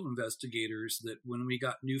field investigators that when we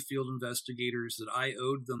got new field investigators, that I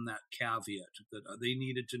owed them that caveat, that they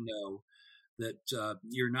needed to know that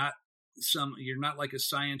you're not like a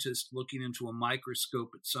scientist looking into a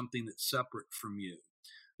microscope at something that's separate from you.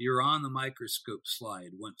 You're on the microscope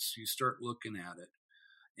slide once you start looking at it.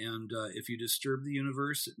 And if you disturb the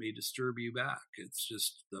universe, it may disturb you back. It's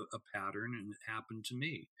just a pattern, and it happened to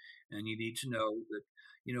me. And you need to know that,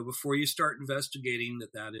 before you start investigating,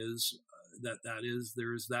 there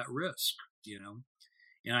is that risk,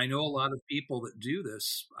 And I know a lot of people that do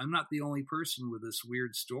this. I'm not the only person with this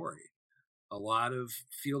weird story. A lot of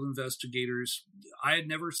field investigators, I had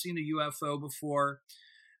never seen a UFO before.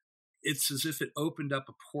 It's as if it opened up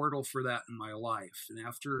a portal for that in my life. And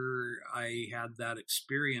after I had that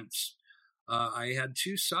experience, I had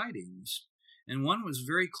 2 sightings, and one was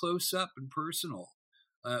very close up and personal.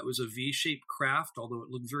 It was a V-shaped craft, although it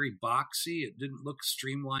looked very boxy. It didn't look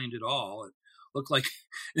streamlined at all. It looked like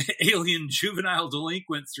alien juvenile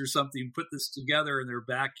delinquents or something put this together in their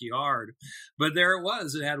backyard. But there it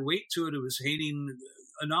was. It had weight to it. It was hanging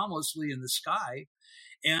anomalously in the sky.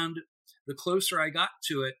 And the closer I got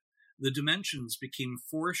to it, the dimensions became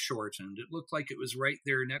foreshortened. It looked like it was right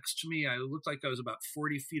there next to me. I looked like I was about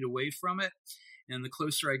 40 feet away from it. And the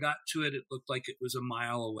closer I got to it, it looked like it was a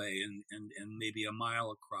mile away and maybe a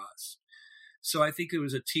mile across. So I think it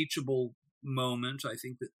was a teachable moment. I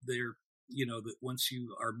think that that once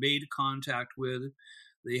you are made contact with,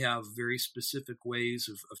 they have very specific ways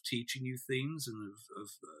of teaching you things and of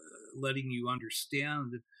letting you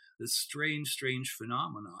understand this strange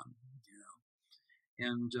phenomenon,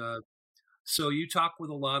 And so you talk with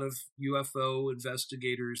a lot of UFO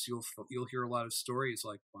investigators, you'll hear a lot of stories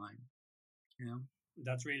like mine.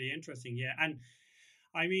 That's really interesting. Yeah. And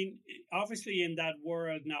I mean, obviously in that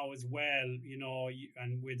world now as well,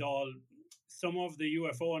 and with all, some of the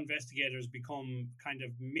UFO investigators become kind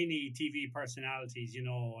of mini TV personalities,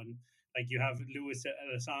 and like you have Luis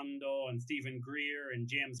Elizondo and Stephen Greer and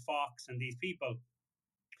James Fox and these people,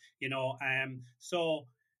 so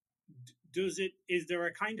is there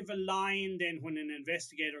a kind of a line then when an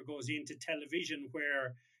investigator goes into television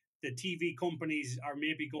where the TV companies are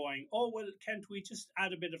maybe going, oh, well, can't we just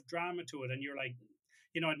add a bit of drama to it? And you're like,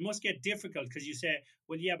 it must get difficult because you say,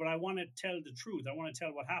 well, yeah, but I want to tell the truth. I want to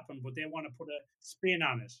tell what happened, but they want to put a spin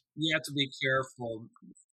on it. You have to be careful.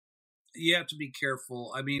 You have to be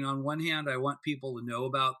careful. I mean, on one hand, I want people to know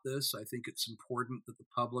about this. I think it's important that the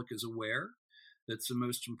public is aware. That's the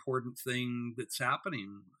most important thing that's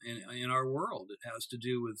happening in our world. It has to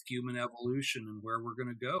do with human evolution and where we're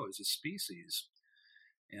going to go as a species.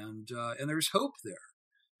 And there's hope there.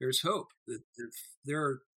 There's hope that there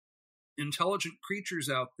are intelligent creatures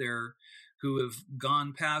out there who have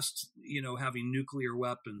gone past, having nuclear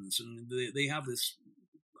weapons, and they have this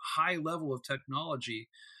high level of technology.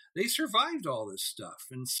 They survived all this stuff,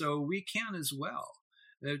 and so we can as well.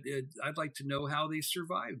 I'd like to know how they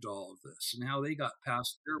survived all of this and how they got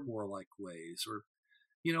past their warlike ways, or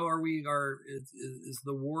is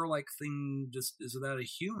the warlike thing is that a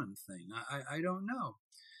human thing? I don't know.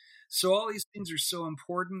 So all these things are so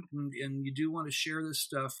important, and you do want to share this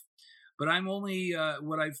stuff. But I'm only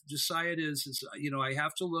what I've decided is I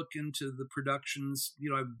have to look into the productions.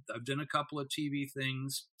 I've done a couple of TV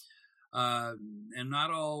things, and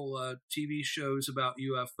not all TV shows about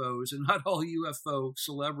UFOs, and not all UFO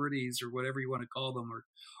celebrities or whatever you want to call them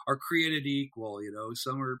are created equal.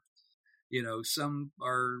 Some are. Some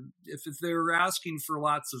are, if they're asking for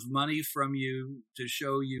lots of money from you to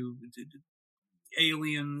show you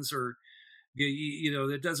aliens, or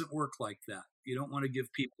it doesn't work like that. You don't want to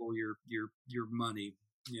give people your money,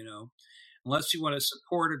 unless you want to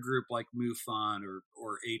support a group like MUFON or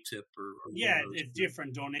ATIP or it's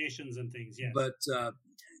different donations and things. Yes, but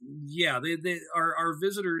they our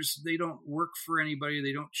visitors. They don't work for anybody.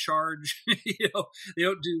 They don't charge. They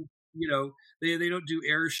don't do. They don't do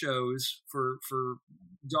air shows for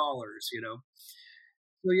dollars. So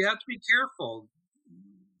you have to be careful.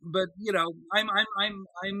 But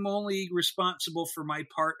I'm only responsible for my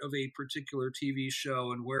part of a particular TV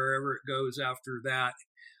show, and wherever it goes after that,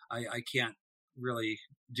 I can't really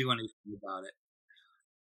do anything about it.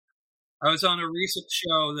 I was on a recent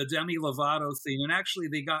show, the Demi Lovato thing, and actually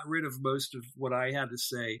they got rid of most of what I had to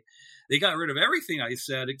say. They got rid of everything I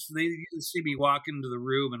said. They see me walk into the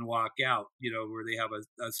room and walk out, where they have a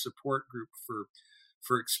support group for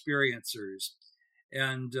experiencers.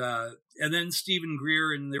 And then Stephen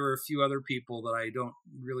Greer, and there were a few other people that I don't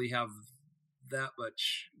really have that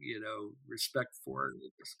much, respect for.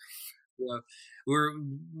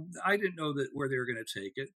 I didn't know where they were going to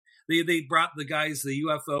take it. They brought the guys, the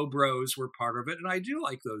UFO bros were part of it, and I do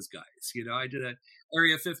like those guys. I did a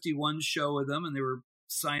Area 51 show with them, and they were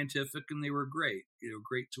scientific and they were great.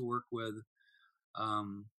 Great to work with.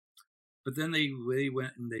 But then they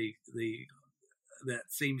went and they that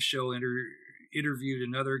same show interviewed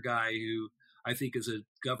another guy who I think is a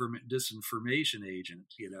government disinformation agent,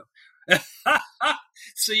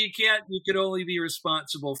 So you can only be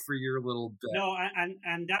responsible for your little bit. No,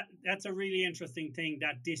 and that's a really interesting thing,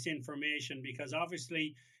 that disinformation, because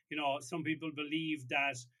obviously, some people believe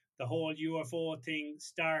that the whole UFO thing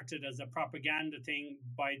started as a propaganda thing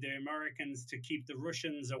by the Americans to keep the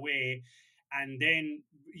Russians away. And then,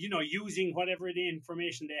 using whatever the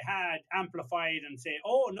information they had, amplified and say,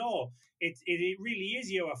 oh, no, it really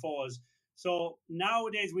is UFOs. So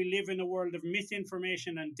nowadays we live in a world of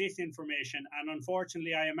misinformation and disinformation. And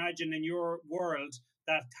unfortunately, I imagine in your world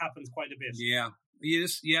that happens quite a bit. Yeah. You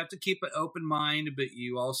have to keep an open mind, but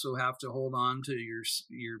you also have to hold on to your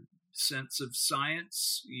sense of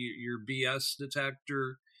science. Your BS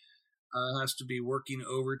detector has to be working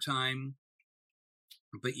overtime.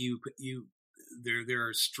 But there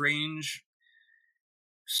are strange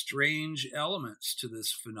elements to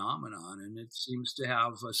this phenomenon, and it seems to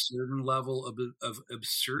have a certain level of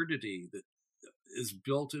absurdity that is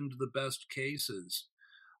built into the best cases.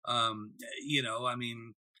 Hynek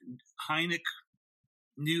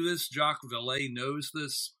knew this. Jacques Vallée knows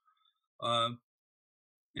this.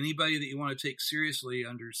 Anybody that you want to take seriously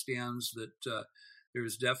understands that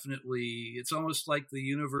there's definitely, it's almost like the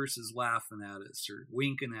universe is laughing at us or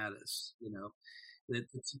winking at us,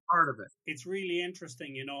 it's a part of it. It's really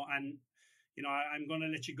interesting, and, I'm going to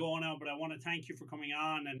let you go now, but I want to thank you for coming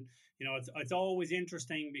on. And, it's always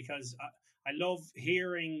interesting because I love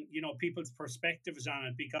hearing, people's perspectives on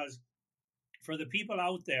it, because for the people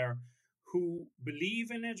out there who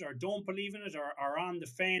believe in it or don't believe in it or are on the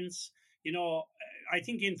fence, I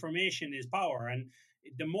think information is power. And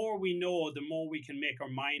the more we know, the more we can make our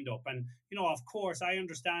mind up. And, of course, I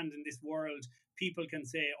understand in this world, people can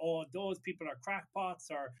say, oh, those people are crackpots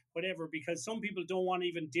or whatever, because some people don't want to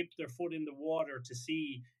even dip their foot in the water to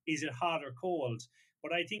see, is it hot or cold?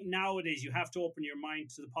 But I think nowadays you have to open your mind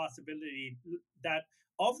to the possibility that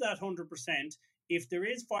of that 100%, if there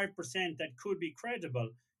is 5% that could be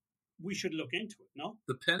credible, we should look into it, no?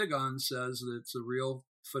 The Pentagon says that it's a real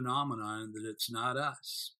phenomenon, that it's not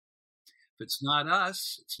us. If it's not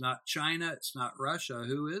us, it's not China, it's not Russia,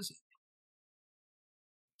 who is it?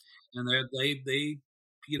 And they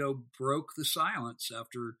broke the silence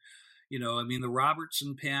after, the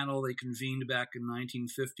Robertson panel, they convened back in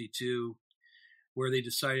 1952, where they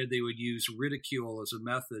decided they would use ridicule as a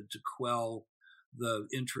method to quell the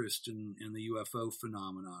interest in the UFO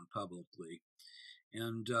phenomenon publicly.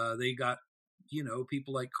 And they got,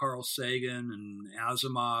 people like Carl Sagan and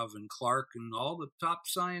Asimov and Clark and all the top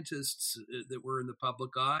scientists that were in the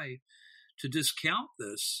public eye to discount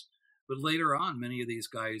this. But later on, many of these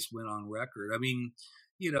guys went on record. I mean,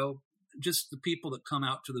 just the people that come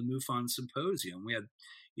out to the MUFON symposium. We had,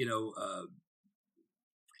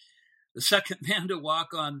 the second man to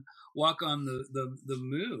walk on the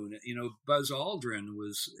moon. Buzz Aldrin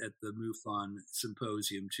was at the MUFON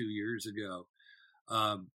symposium 2 years ago.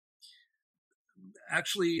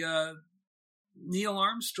 Actually, Neil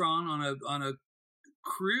Armstrong on a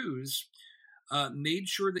cruise made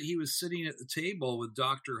sure that he was sitting at the table with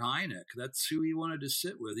Dr. Hynek. That's who he wanted to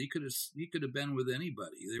sit with. He could have been with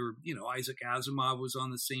anybody. They were, Isaac Asimov was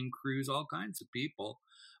on the same cruise, all kinds of people.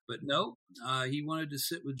 But no, he wanted to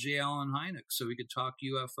sit with J. Allen Hynek so he could talk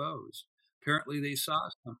UFOs. Apparently they saw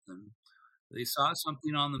something. They saw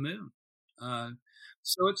something on the moon.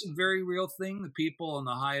 So it's a very real thing. The people in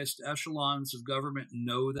the highest echelons of government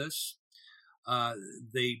know this.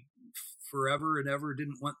 They forever and ever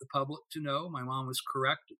didn't want the public to know. My mom was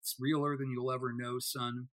correct. It's realer than you'll ever know,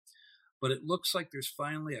 son. But it looks like there's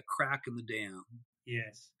finally a crack in the dam.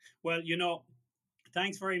 Yes. Well,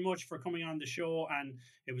 thanks very much for coming on the show, and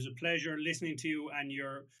it was a pleasure listening to you and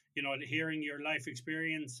your, hearing your life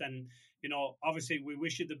experience. And, obviously we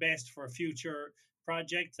wish you the best for future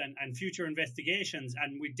projects and future investigations.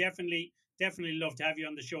 And we definitely love to have you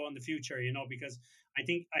on the show in the future, because I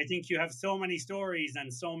think you have so many stories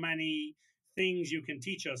and so many things you can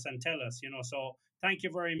teach us and tell us, so thank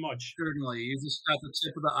you very much. Certainly. You just got the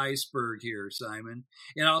tip of the iceberg here, Simon.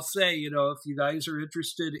 And I'll say, if you guys are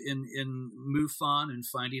interested in MUFON and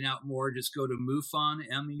finding out more, just go to MUFON,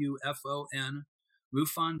 MUFON,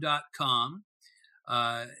 MUFON.com.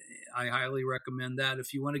 I highly recommend that.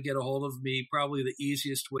 If you want to get a hold of me, probably the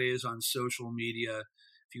easiest way is on social media.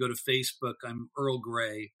 If you go to Facebook, I'm Earl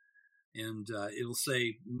Grey. And it'll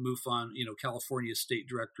say MUFON, California State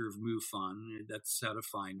Director of MUFON. That's how to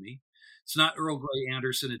find me. It's not Earl Grey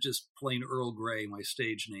Anderson. It's just plain Earl Grey, my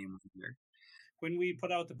stage name there. When we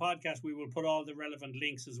put out the podcast, we will put all the relevant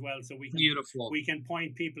links as well, so we can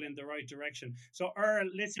point people in the right direction. So Earl,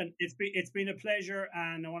 listen, it's been a pleasure,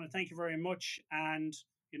 and I want to thank you very much. And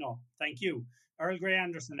thank you, Earl Grey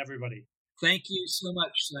Anderson, everybody. Thank you so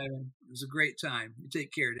much, Simon. It was a great time. You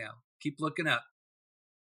take care now. Keep looking up.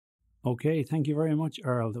 Okay, thank you very much,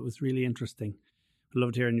 Earl. That was really interesting. I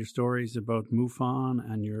loved hearing your stories about MUFON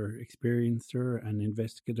and your experience there and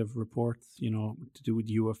investigative reports, to do with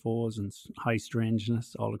UFOs and high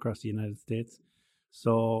strangeness all across the United States.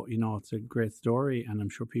 So, it's a great story, and I'm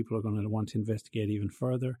sure people are going to want to investigate even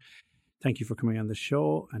further. Thank you for coming on the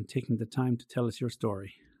show and taking the time to tell us your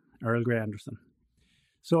story. Earl Grey Anderson.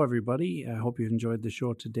 So everybody, I hope you enjoyed the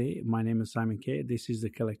show today. My name is Simon Kay. This is the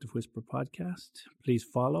Collective Whisper podcast. Please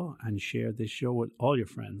follow and share this show with all your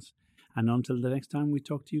friends. And until the next time we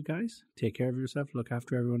talk to you guys, take care of yourself, look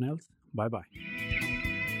after everyone else. Bye-bye.